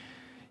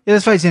 Yeah,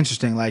 this fight's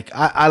interesting. Like,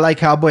 I like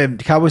Cowboy.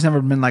 Cowboy's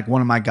never been like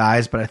one of my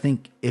guys, but I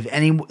think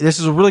this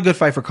is a really good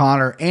fight for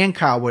Conor and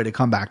Cowboy to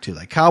come back to.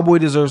 Like, Cowboy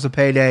deserves a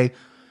payday.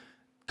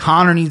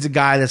 Conor needs a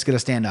guy that's going to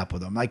stand up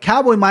with him. Like,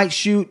 Cowboy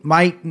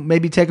might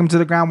maybe take him to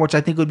the ground, which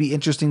I think would be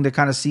interesting to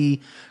kind of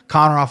see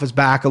Conor off his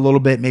back a little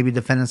bit, maybe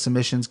defending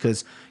submissions,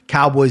 because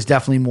Cowboy's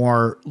definitely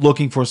more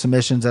looking for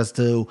submissions as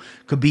to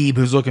Khabib,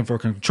 who's looking for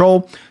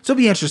control. So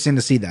it'd be interesting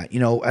to see that,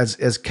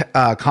 as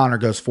Conor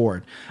goes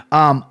forward.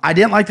 I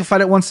didn't like the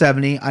fight at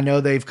 170. I know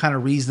they've kind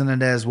of reasoned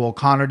it as, well,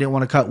 Conor didn't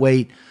want to cut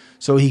weight,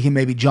 so he can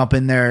maybe jump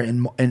in there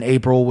in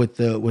April with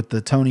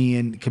the Tony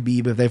and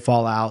Khabib if they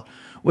fall out.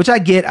 Which I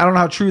get. I don't know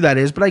how true that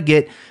is, but I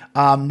get.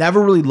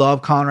 Never really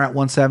loved Conor at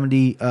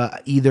 170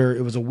 either.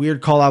 It was a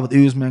weird call out with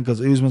Usman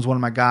because Usman's one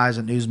of my guys,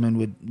 and Usman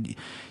would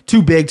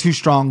too big, too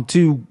strong,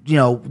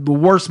 the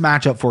worst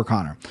matchup for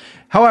Conor.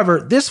 However,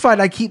 this fight,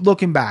 I keep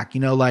looking back.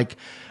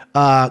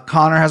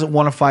 Conor hasn't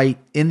won a fight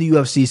in the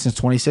UFC since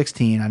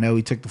 2016. I know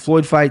he took the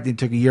Floyd fight, then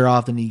took a year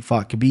off, then he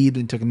fought Khabib,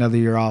 then took another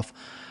year off.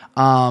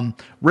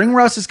 Ring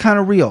rust is kind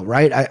of real,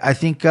 right? I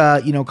think,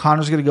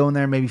 Conor's going to go in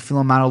there and maybe feel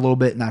him out a little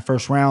bit in that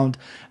first round.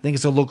 I think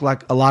it's going to look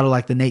like a lot of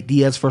like the Nate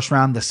Diaz first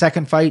round. The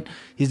second fight,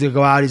 he's going to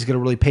go out. He's going to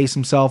really pace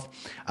himself.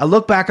 I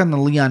look back on the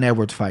Leon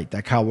Edwards fight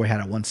that Cowboy had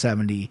at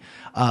 170.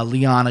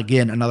 Leon,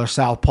 again, another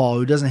southpaw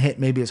who doesn't hit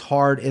maybe as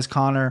hard as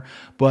Conor,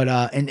 but,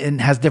 and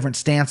has different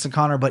stance than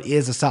Conor, but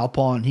is a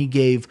southpaw, and he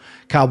gave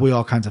Cowboy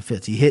all kinds of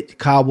fits. He hit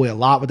Cowboy a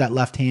lot with that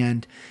left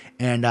hand,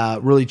 and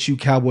really chewed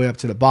Cowboy up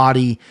to the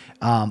body,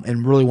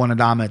 and really won a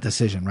dominant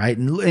decision, right?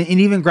 And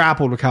even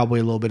grappled with Cowboy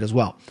a little bit as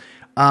well.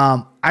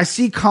 I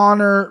see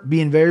Conor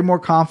being very more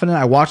confident.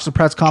 I watched the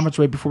press conference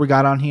right before we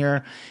got on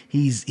here.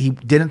 He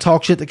didn't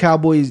talk shit to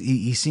Cowboy.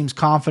 He seems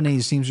confident.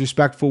 He seems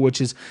respectful, which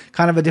is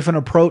kind of a different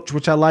approach,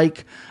 which I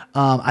like.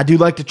 I do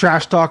like the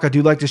trash talk. I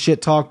do like the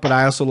shit talk, but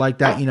I also like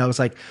that, it's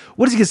like,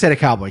 what is he going to say to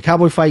Cowboy?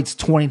 Cowboy fights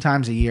 20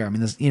 times a year. I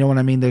mean, you know what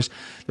I mean? There's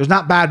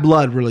not bad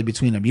blood really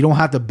between them. You don't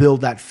have to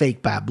build that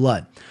fake bad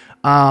blood.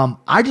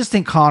 I just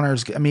think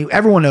Connor's, I mean,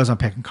 everyone knows I'm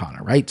picking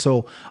Connor, right?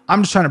 So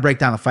I'm just trying to break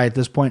down the fight at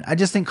this point. I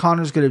just think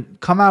Connor's going to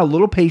come out a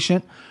little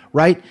patient,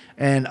 right?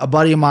 And a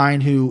buddy of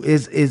mine who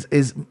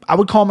is I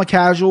would call him a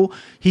casual.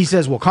 He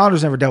says, well,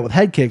 Connor's never dealt with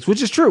head kicks,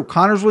 which is true.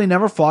 Connor's really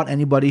never fought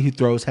anybody who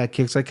throws head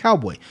kicks like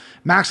Cowboy.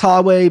 Max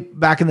Holloway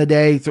back in the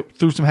day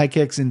threw some head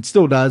kicks and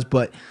still does,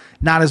 but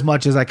not as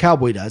much as like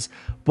Cowboy does.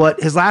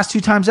 But his last 2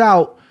 times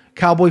out,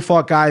 Cowboy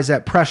fought guys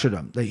that pressured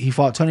him. He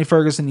fought Tony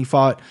Ferguson. He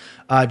fought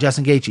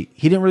Justin Gaethje.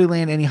 He didn't really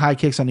land any high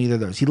kicks on either of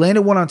those. He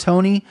landed one on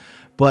Tony,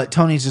 but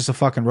Tony's just a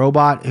fucking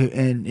robot.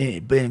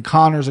 And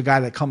Connor's a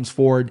guy that comes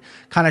forward,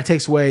 kind of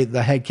takes away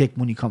the head kick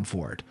when you come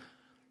forward.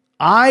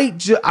 I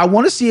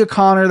want to see a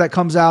Connor that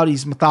comes out.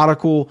 He's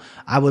methodical.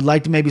 I would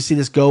like to maybe see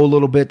this go a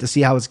little bit to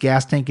see how his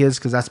gas tank is,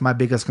 because that's my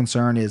biggest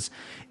concern is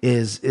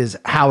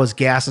how his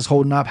gas is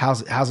holding up. How's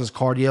his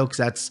cardio? Because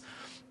that's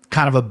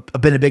kind of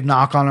been a big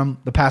knock on him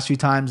the past few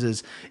times.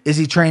 Is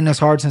he training this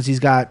hard since he's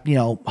got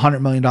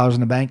 $100 million in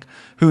the bank?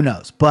 Who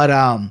knows? But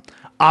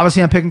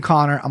obviously I'm picking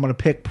Connor. I'm going to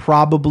pick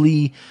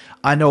probably.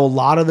 I know a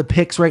lot of the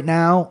picks right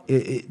now.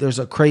 There's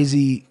a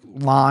crazy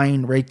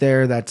line right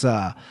there that's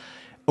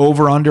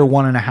over under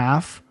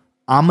 1.5.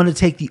 I'm going to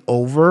take the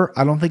over.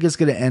 I don't think it's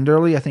going to end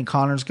early. I think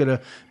Connor's going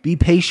to be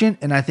patient,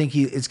 and I think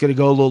it's going to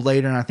go a little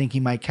later, and I think he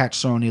might catch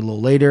Cerrone a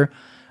little later.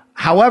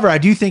 However, I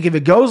do think if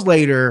it goes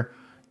later,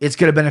 it's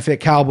going to benefit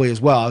Cowboy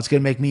as well. It's going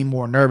to make me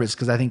more nervous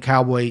because I think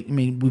Cowboy, I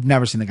mean, we've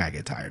never seen the guy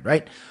get tired,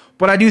 right?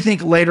 But I do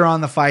think later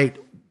on the fight,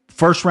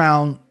 first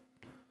round,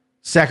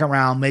 second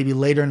round, maybe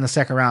later in the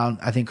second round,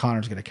 I think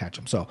Connor's going to catch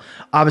him. So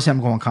obviously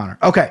I'm going Connor.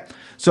 Okay,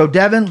 so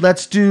Devin,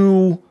 let's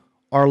do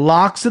our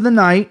locks of the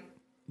night.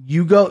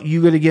 You got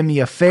to give me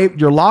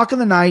your lock of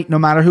the night, no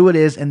matter who it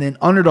is, and then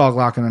underdog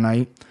lock of the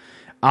night.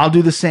 I'll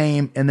do the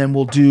same, and then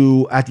we'll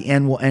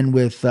end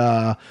with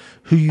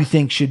who you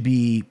think should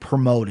be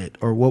promoted,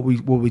 or what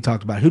we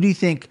talked about. Who do you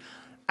think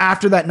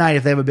after that night,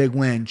 if they have a big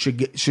win, should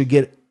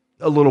get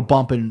a little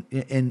bump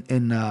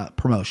in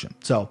promotion?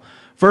 So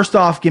first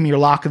off, give me your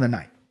lock of the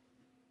night.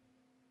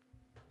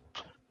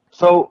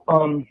 So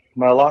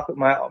my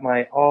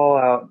all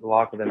out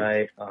lock of the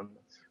night.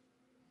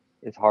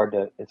 It's hard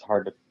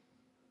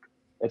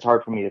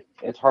for me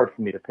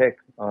to pick.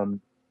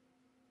 I'm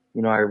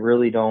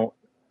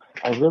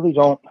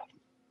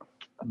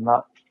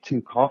not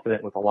too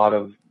confident with a lot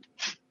of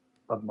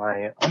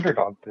my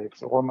underdog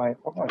picks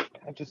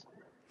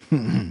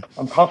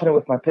I'm confident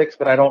with my picks,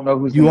 but I don't know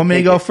who's. You want me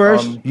to go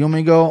first? You want me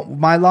to go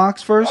my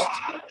locks first?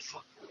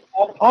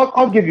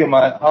 I'll give you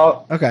my.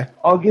 Okay.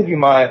 I'll give you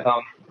my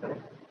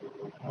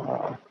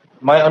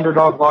my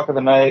underdog lock of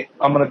the night.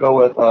 I'm gonna go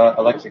with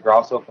Alexi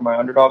Grasso for my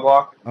underdog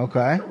lock.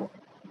 Okay.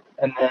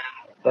 And then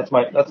that's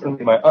gonna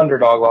be my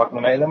underdog lock of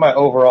the night. And then my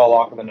overall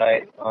lock of the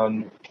night.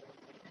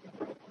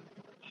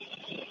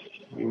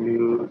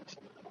 You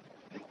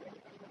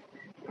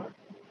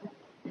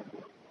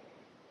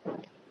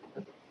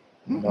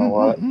know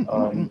what?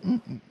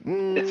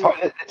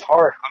 It's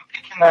hard.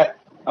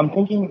 I'm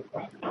thinking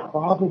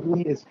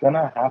probably it's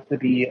gonna have to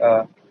be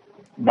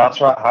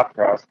Nasrat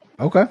Haqparast.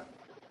 Okay.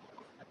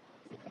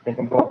 I think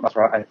I'm going with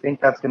Nasrat. I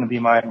think that's gonna be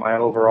my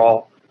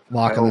overall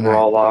lock of the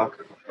overall night.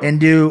 Lock.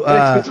 And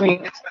it's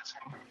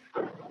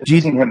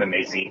between him and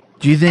Macy.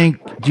 Do you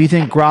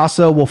think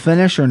Grasso will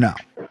finish or no?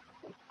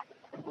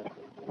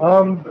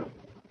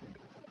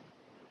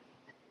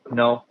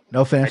 No.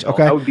 No finish.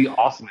 Okay. That would be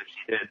awesome if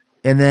she did.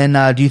 And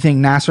then do you think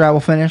Nasrat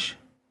will finish?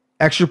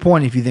 Extra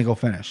point if you think he'll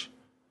finish.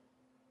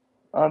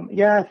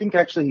 Yeah, I think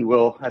actually he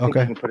will. I think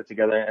Okay. he can put it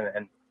together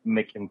and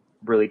make him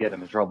really get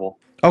him in trouble.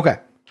 Okay.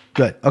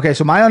 Good. Okay,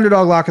 so my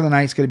underdog lock of the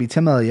night is going to be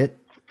Tim Elliott.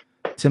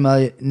 Tim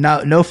Elliott,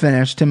 no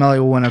finish. Tim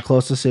Elliott will win a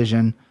close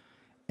decision.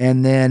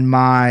 And then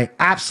my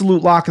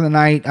absolute lock of the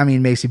night, I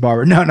mean, Macy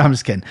Barber. No, I'm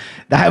just kidding.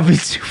 That would be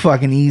too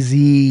fucking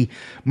easy.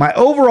 My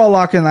overall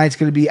lock of the night is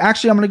going to be,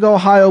 actually, I'm going to go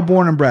Ohio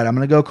born and bred. I'm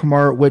going to go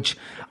Kamaru, which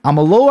I'm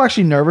a little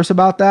actually nervous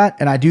about that.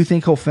 And I do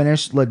think he'll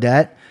finish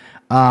Ledet.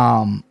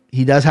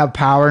 He does have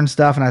power and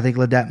stuff. And I think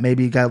Ledet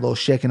maybe got a little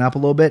shaken up a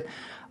little bit.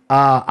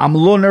 I'm a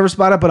little nervous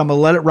about it, but I'm going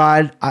to let it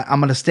ride. I'm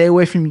going to stay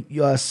away from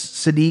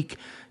Sadiq,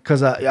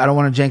 because I don't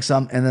want to jinx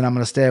him. And then I'm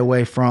going to stay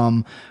away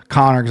from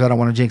Connor because I don't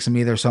want to jinx him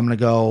either. So I'm going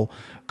to go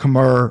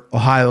Kamaru,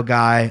 Ohio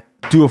guy,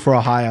 do it for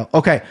Ohio.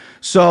 Okay,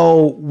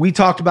 so we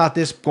talked about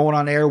this going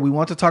on air. We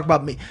want to talk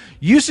about me.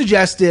 You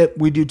suggested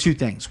we do two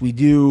things. We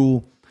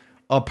do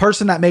a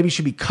person that maybe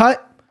should be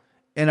cut,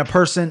 and a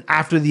person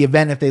after the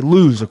event if they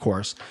lose, of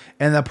course,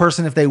 and the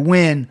person if they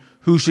win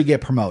who should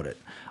get promoted.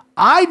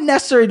 I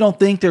necessarily don't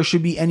think there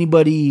should be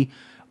anybody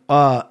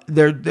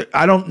there.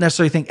 I don't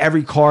necessarily think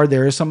every card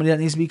there is somebody that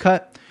needs to be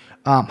cut.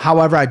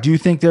 However, I do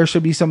think there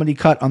should be somebody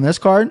cut on this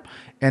card.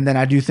 And then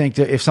I do think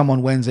that if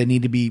someone wins, they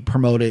need to be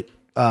promoted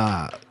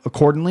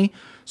accordingly.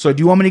 So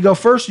do you want me to go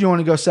first or do you want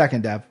to go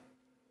second, Dev?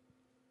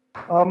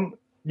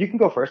 You can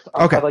go first.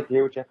 Okay. I'd like to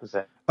hear what you have to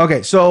say.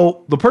 Okay,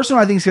 so the person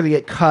I think is going to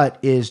get cut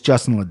is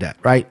Justin Ledet,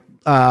 right?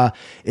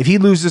 if he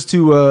loses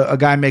to a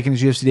guy making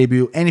his UFC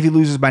debut, and if he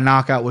loses by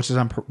knockout,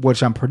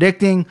 which I'm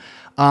predicting,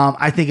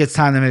 I think it's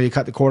time to maybe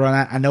cut the cord on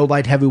that. I know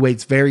light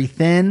heavyweight's very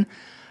thin.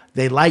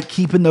 They like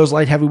keeping those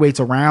light heavyweights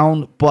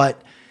around,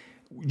 but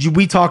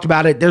we talked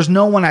about it. There's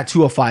no one at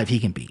 205 he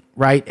can beat,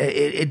 right?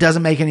 It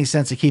doesn't make any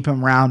sense to keep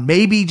him around.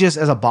 Maybe just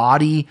as a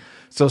body,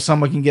 so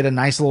someone can get a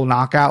nice little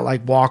knockout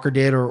like Walker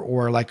did,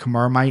 or like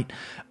Kimura might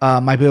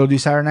be able to do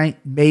Saturday night.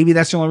 Maybe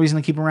that's the only reason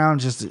to keep him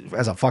around, just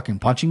as a fucking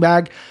punching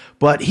bag.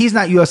 But he's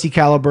not UFC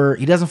caliber.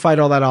 He doesn't fight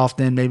all that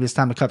often. Maybe it's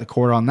time to cut the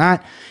cord on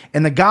that.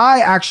 And the guy,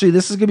 actually,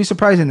 this is going to be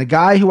surprising. The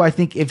guy who I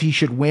think, if he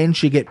should win,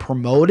 should get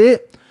promoted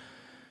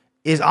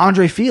is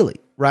Andre Fili.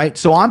 Right.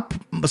 So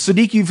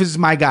Sodiq Yusuff is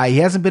my guy. He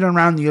hasn't been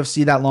around the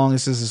UFC that long.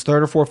 This is his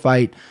third or fourth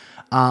fight.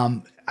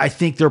 I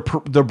think they're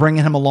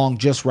bringing him along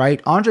just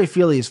right. Andre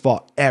Fili has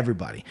fought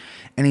everybody,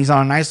 and he's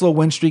on a nice little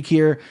win streak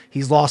here.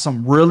 He's lost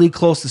some really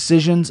close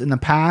decisions in the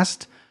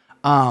past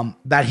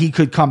that he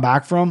could come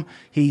back from.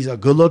 He's a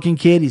good looking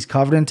kid. He's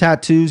covered in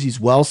tattoos. He's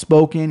well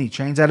spoken. He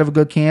trains out of a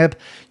good camp.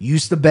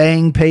 Used to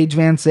bang Paige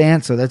Van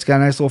Sant, so that's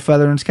got a nice little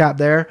feather in his cap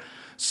there.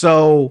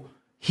 So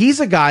he's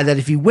a guy that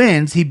if he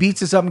wins, he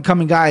beats this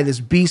up-and-coming guy, this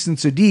beast in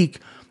Sodiq.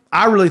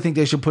 I really think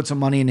they should put some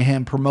money into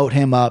him, promote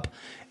him up,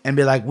 and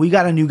be like, we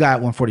got a new guy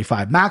at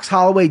 145. Max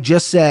Holloway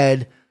just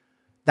said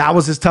that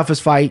was his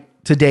toughest fight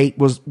to date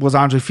was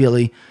Andre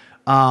Fili.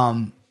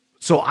 So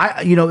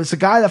it's a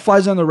guy that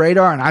flies on the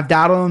radar, and I've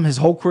doubted him his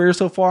whole career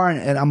so far,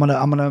 and I'm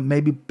gonna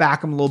maybe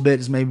back him a little bit.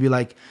 Is maybe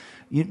like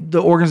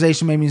the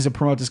organization maybe needs to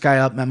promote this guy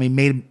up. I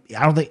mean,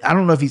 I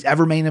don't know if he's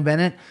ever main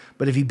evented,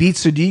 but if he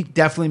beats Sodiq,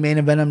 definitely main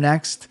event him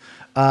next.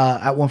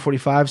 At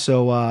 145.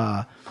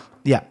 So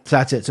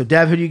that's it. So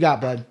Dev, who do you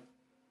got, bud?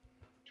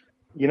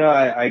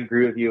 I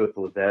agree with you with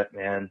Ledet,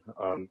 man.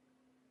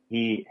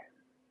 He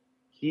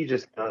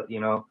just, I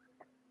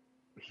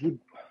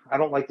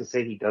don't like to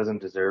say he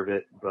doesn't deserve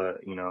it, but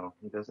he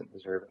doesn't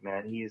deserve it,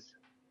 man.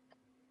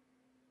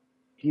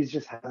 He's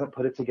just hasn't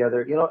put it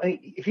together.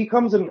 If he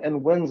comes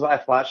and wins by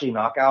a flashy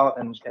knockout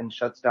and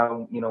shuts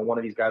down, one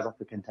of these guys off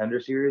the Contender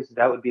Series,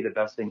 that would be the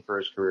best thing for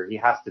his career. He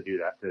has to do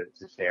that to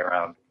stay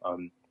around.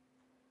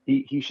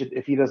 He should,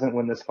 if he doesn't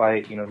win this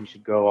fight, he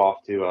should go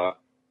off to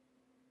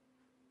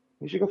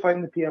he should go fight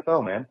in the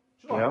PFL, man.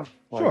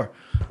 Sure.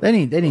 They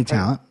need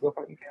talent. Go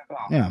fight in the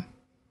PFL. Yeah.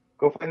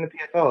 Go fight in the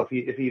PFL.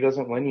 If he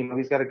doesn't win,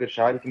 he's got a good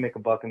shot. He can make a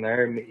buck in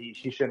there.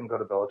 He shouldn't go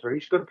to Bellator. He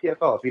should go to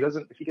PFL.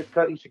 If he gets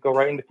cut, he should go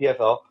right into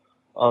PFL.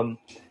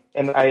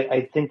 And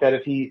I think that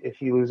if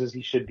he loses,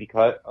 he should be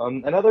cut.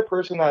 Another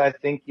person that I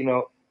think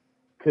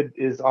could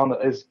be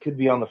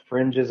on the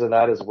fringes of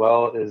that as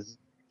well is,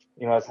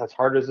 as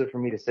hard as it for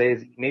me to say,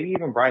 is maybe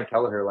even Brian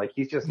Kelleher. Like,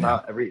 he's just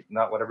not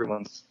what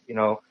everyone's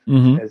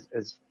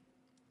has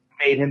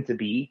made him to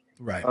be.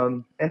 Right.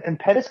 And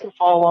Pettis can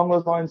fall along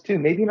those lines too.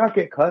 Maybe not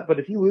get cut, but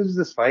if he loses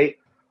this fight,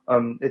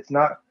 it's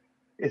not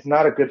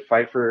a good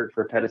fight for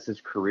Pettis'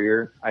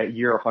 career.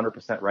 You're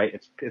 100%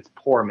 right. It's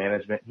poor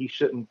management. He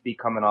shouldn't be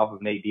coming off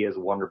of Nate Diaz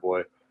Wonder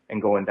Boy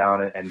and going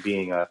down and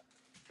being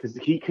because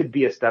he could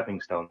be a stepping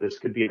stone. This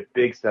could be a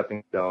big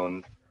stepping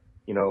stone,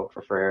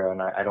 for Ferreira,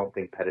 and I don't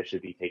think Pettis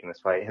should be taking this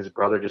fight. His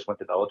brother just went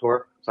to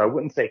Bellator, so I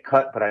wouldn't say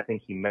cut, but I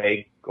think he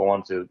may go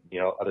on to,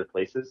 other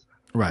places.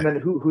 Right. And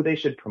then who they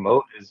should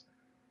promote is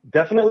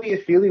definitely,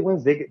 if Fili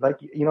wins, they get, I'm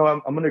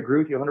going to agree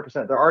with you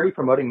 100%. They're already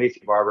promoting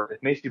Macy Barber.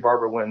 If Macy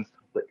Barber wins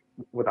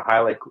with a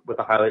highlight,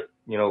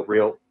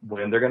 real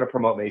win, they're going to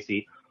promote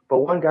Macy. But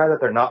one guy that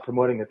they're not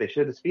promoting that they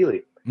should is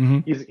Fili.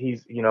 Mm-hmm.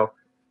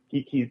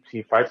 He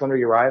fights under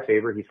Uriah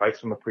Faber. He fights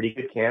from a pretty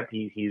good camp.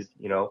 He's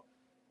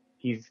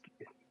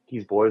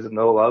boys with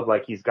no love.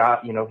 Like, he's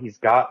got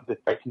the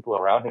right people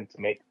around him to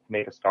make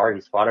a star.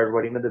 He's fought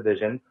everybody in the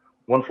division.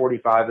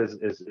 145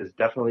 is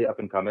definitely up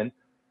and coming.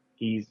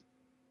 He's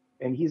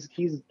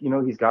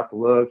got the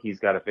look. He's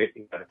got a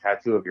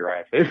tattoo of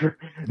Uriah Faber.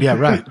 Yeah,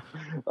 right.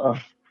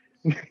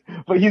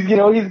 But he's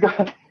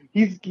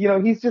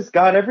just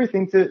got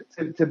everything to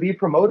be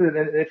promoted.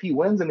 And if he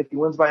wins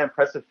by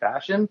impressive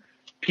fashion,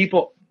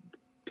 people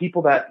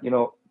like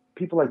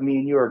me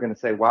and you are going to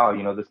say, wow,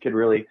 this kid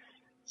really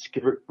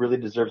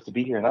deserves to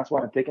be here. And that's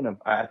why I'm taking him.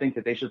 I think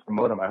that they should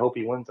promote him. I hope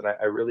he wins. And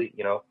I really,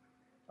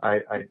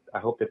 I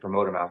hope they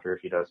promote him after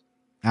if he does.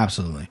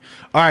 Absolutely.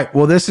 All right.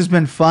 Well, this has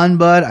been fun,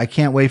 bud. I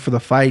can't wait for the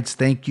fights.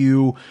 Thank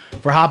you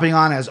for hopping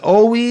on as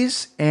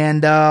always.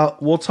 And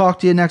we'll talk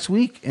to you next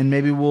week. And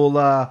maybe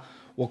we'll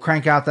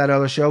crank out that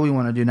other show we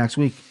want to do next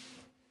week.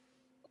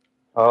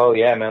 Oh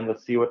yeah, man.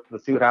 Let's see what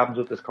happens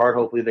with this card.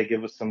 Hopefully they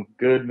give us some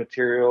good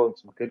material and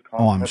some good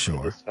content I'm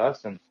sure. to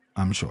discuss. And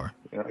I'm sure.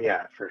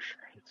 Yeah, for sure.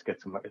 It's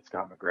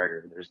got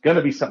McGregor. There's going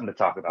to be something to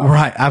talk about.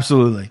 Right.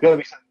 Absolutely. There's going to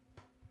be something.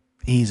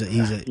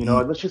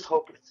 Let's just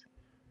hope it's.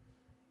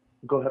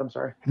 Go ahead. I'm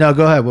sorry. No,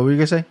 go ahead. What were you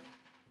gonna say?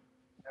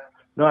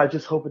 No, I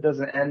just hope it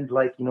doesn't end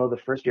like the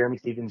first Jeremy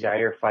Stephens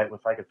Jair fight with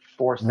like a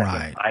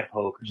 4-second eye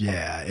poke. Or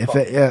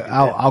something. Yeah,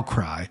 I'll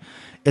cry.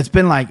 It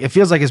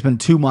feels like it's been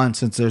 2 months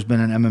since there's been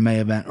an MMA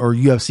event or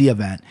UFC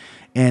event,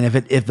 and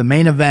if the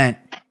main event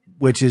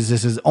which is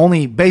this is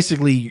only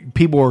basically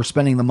people are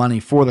spending the money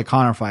for the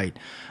Conor fight.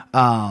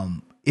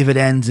 If it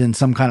ends in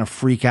some kind of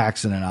freak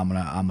accident, I'm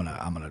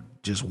gonna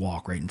just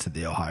walk right into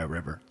the Ohio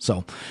River.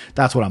 So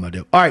that's what I'm gonna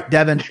do. All right,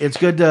 Devin, it's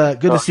good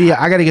to see you.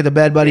 I got to get to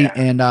bed, buddy,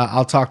 and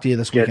I'll talk to you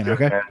this weekend.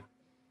 Okay. Man.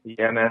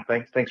 Yeah, man.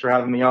 Thanks for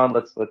having me on.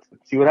 Let's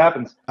see what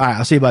happens. All right,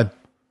 I'll see you, bud.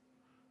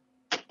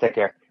 Take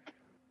care.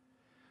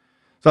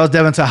 So that was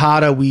Devin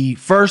Tejada. We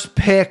first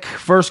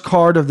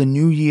card of the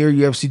new year,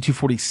 UFC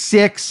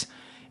 246.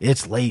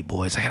 It's late,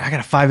 boys. I got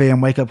a 5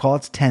 a.m. wake up call.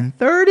 It's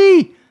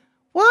 10:30.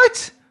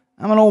 What?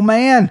 I'm an old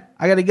man.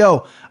 I got to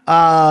go.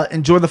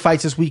 Enjoy the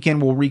fights this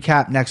weekend. We'll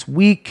recap next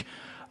week.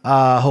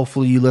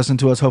 Hopefully you listen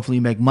to us. Hopefully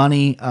you make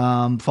money.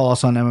 Follow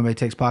us on MMA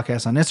Takes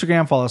Podcast on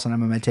Instagram. Follow us on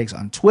MMA Takes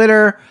on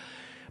Twitter.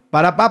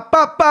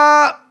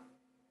 Ba-da-ba-ba-ba.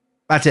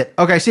 That's it.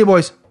 Okay, see you,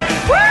 boys. Hey,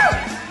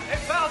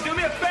 pal, do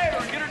me a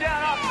favor. Get her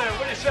down off there.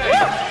 What do you say? Woo!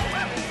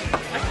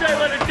 I say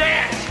let her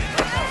dance.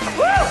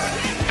 Woo!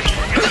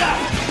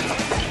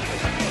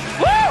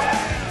 Woo!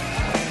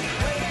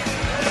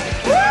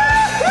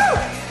 Woo!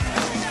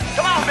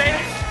 Come on, baby.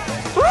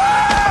 Woo!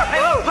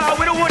 Hey, look, pal,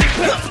 we don't want you.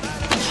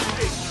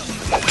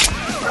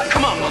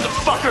 Come on,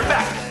 motherfucker,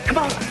 back. Come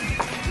on.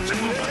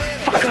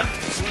 Motherfucker.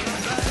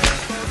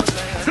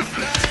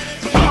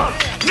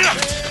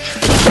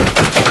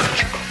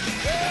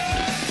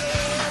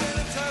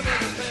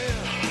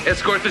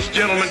 Escort this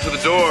gentleman to the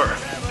door.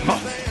 Come on.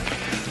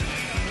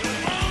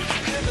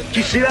 Do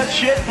you see that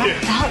shit?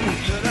 That's Dalton.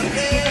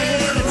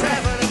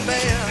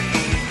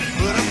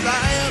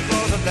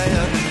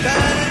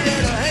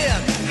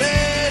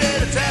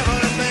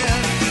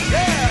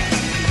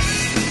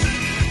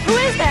 Who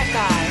is that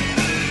guy?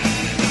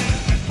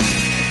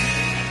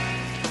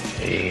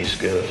 He's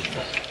good.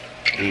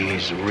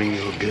 He's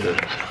real good.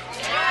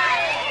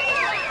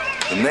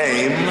 The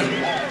name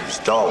is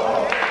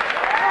Dalton.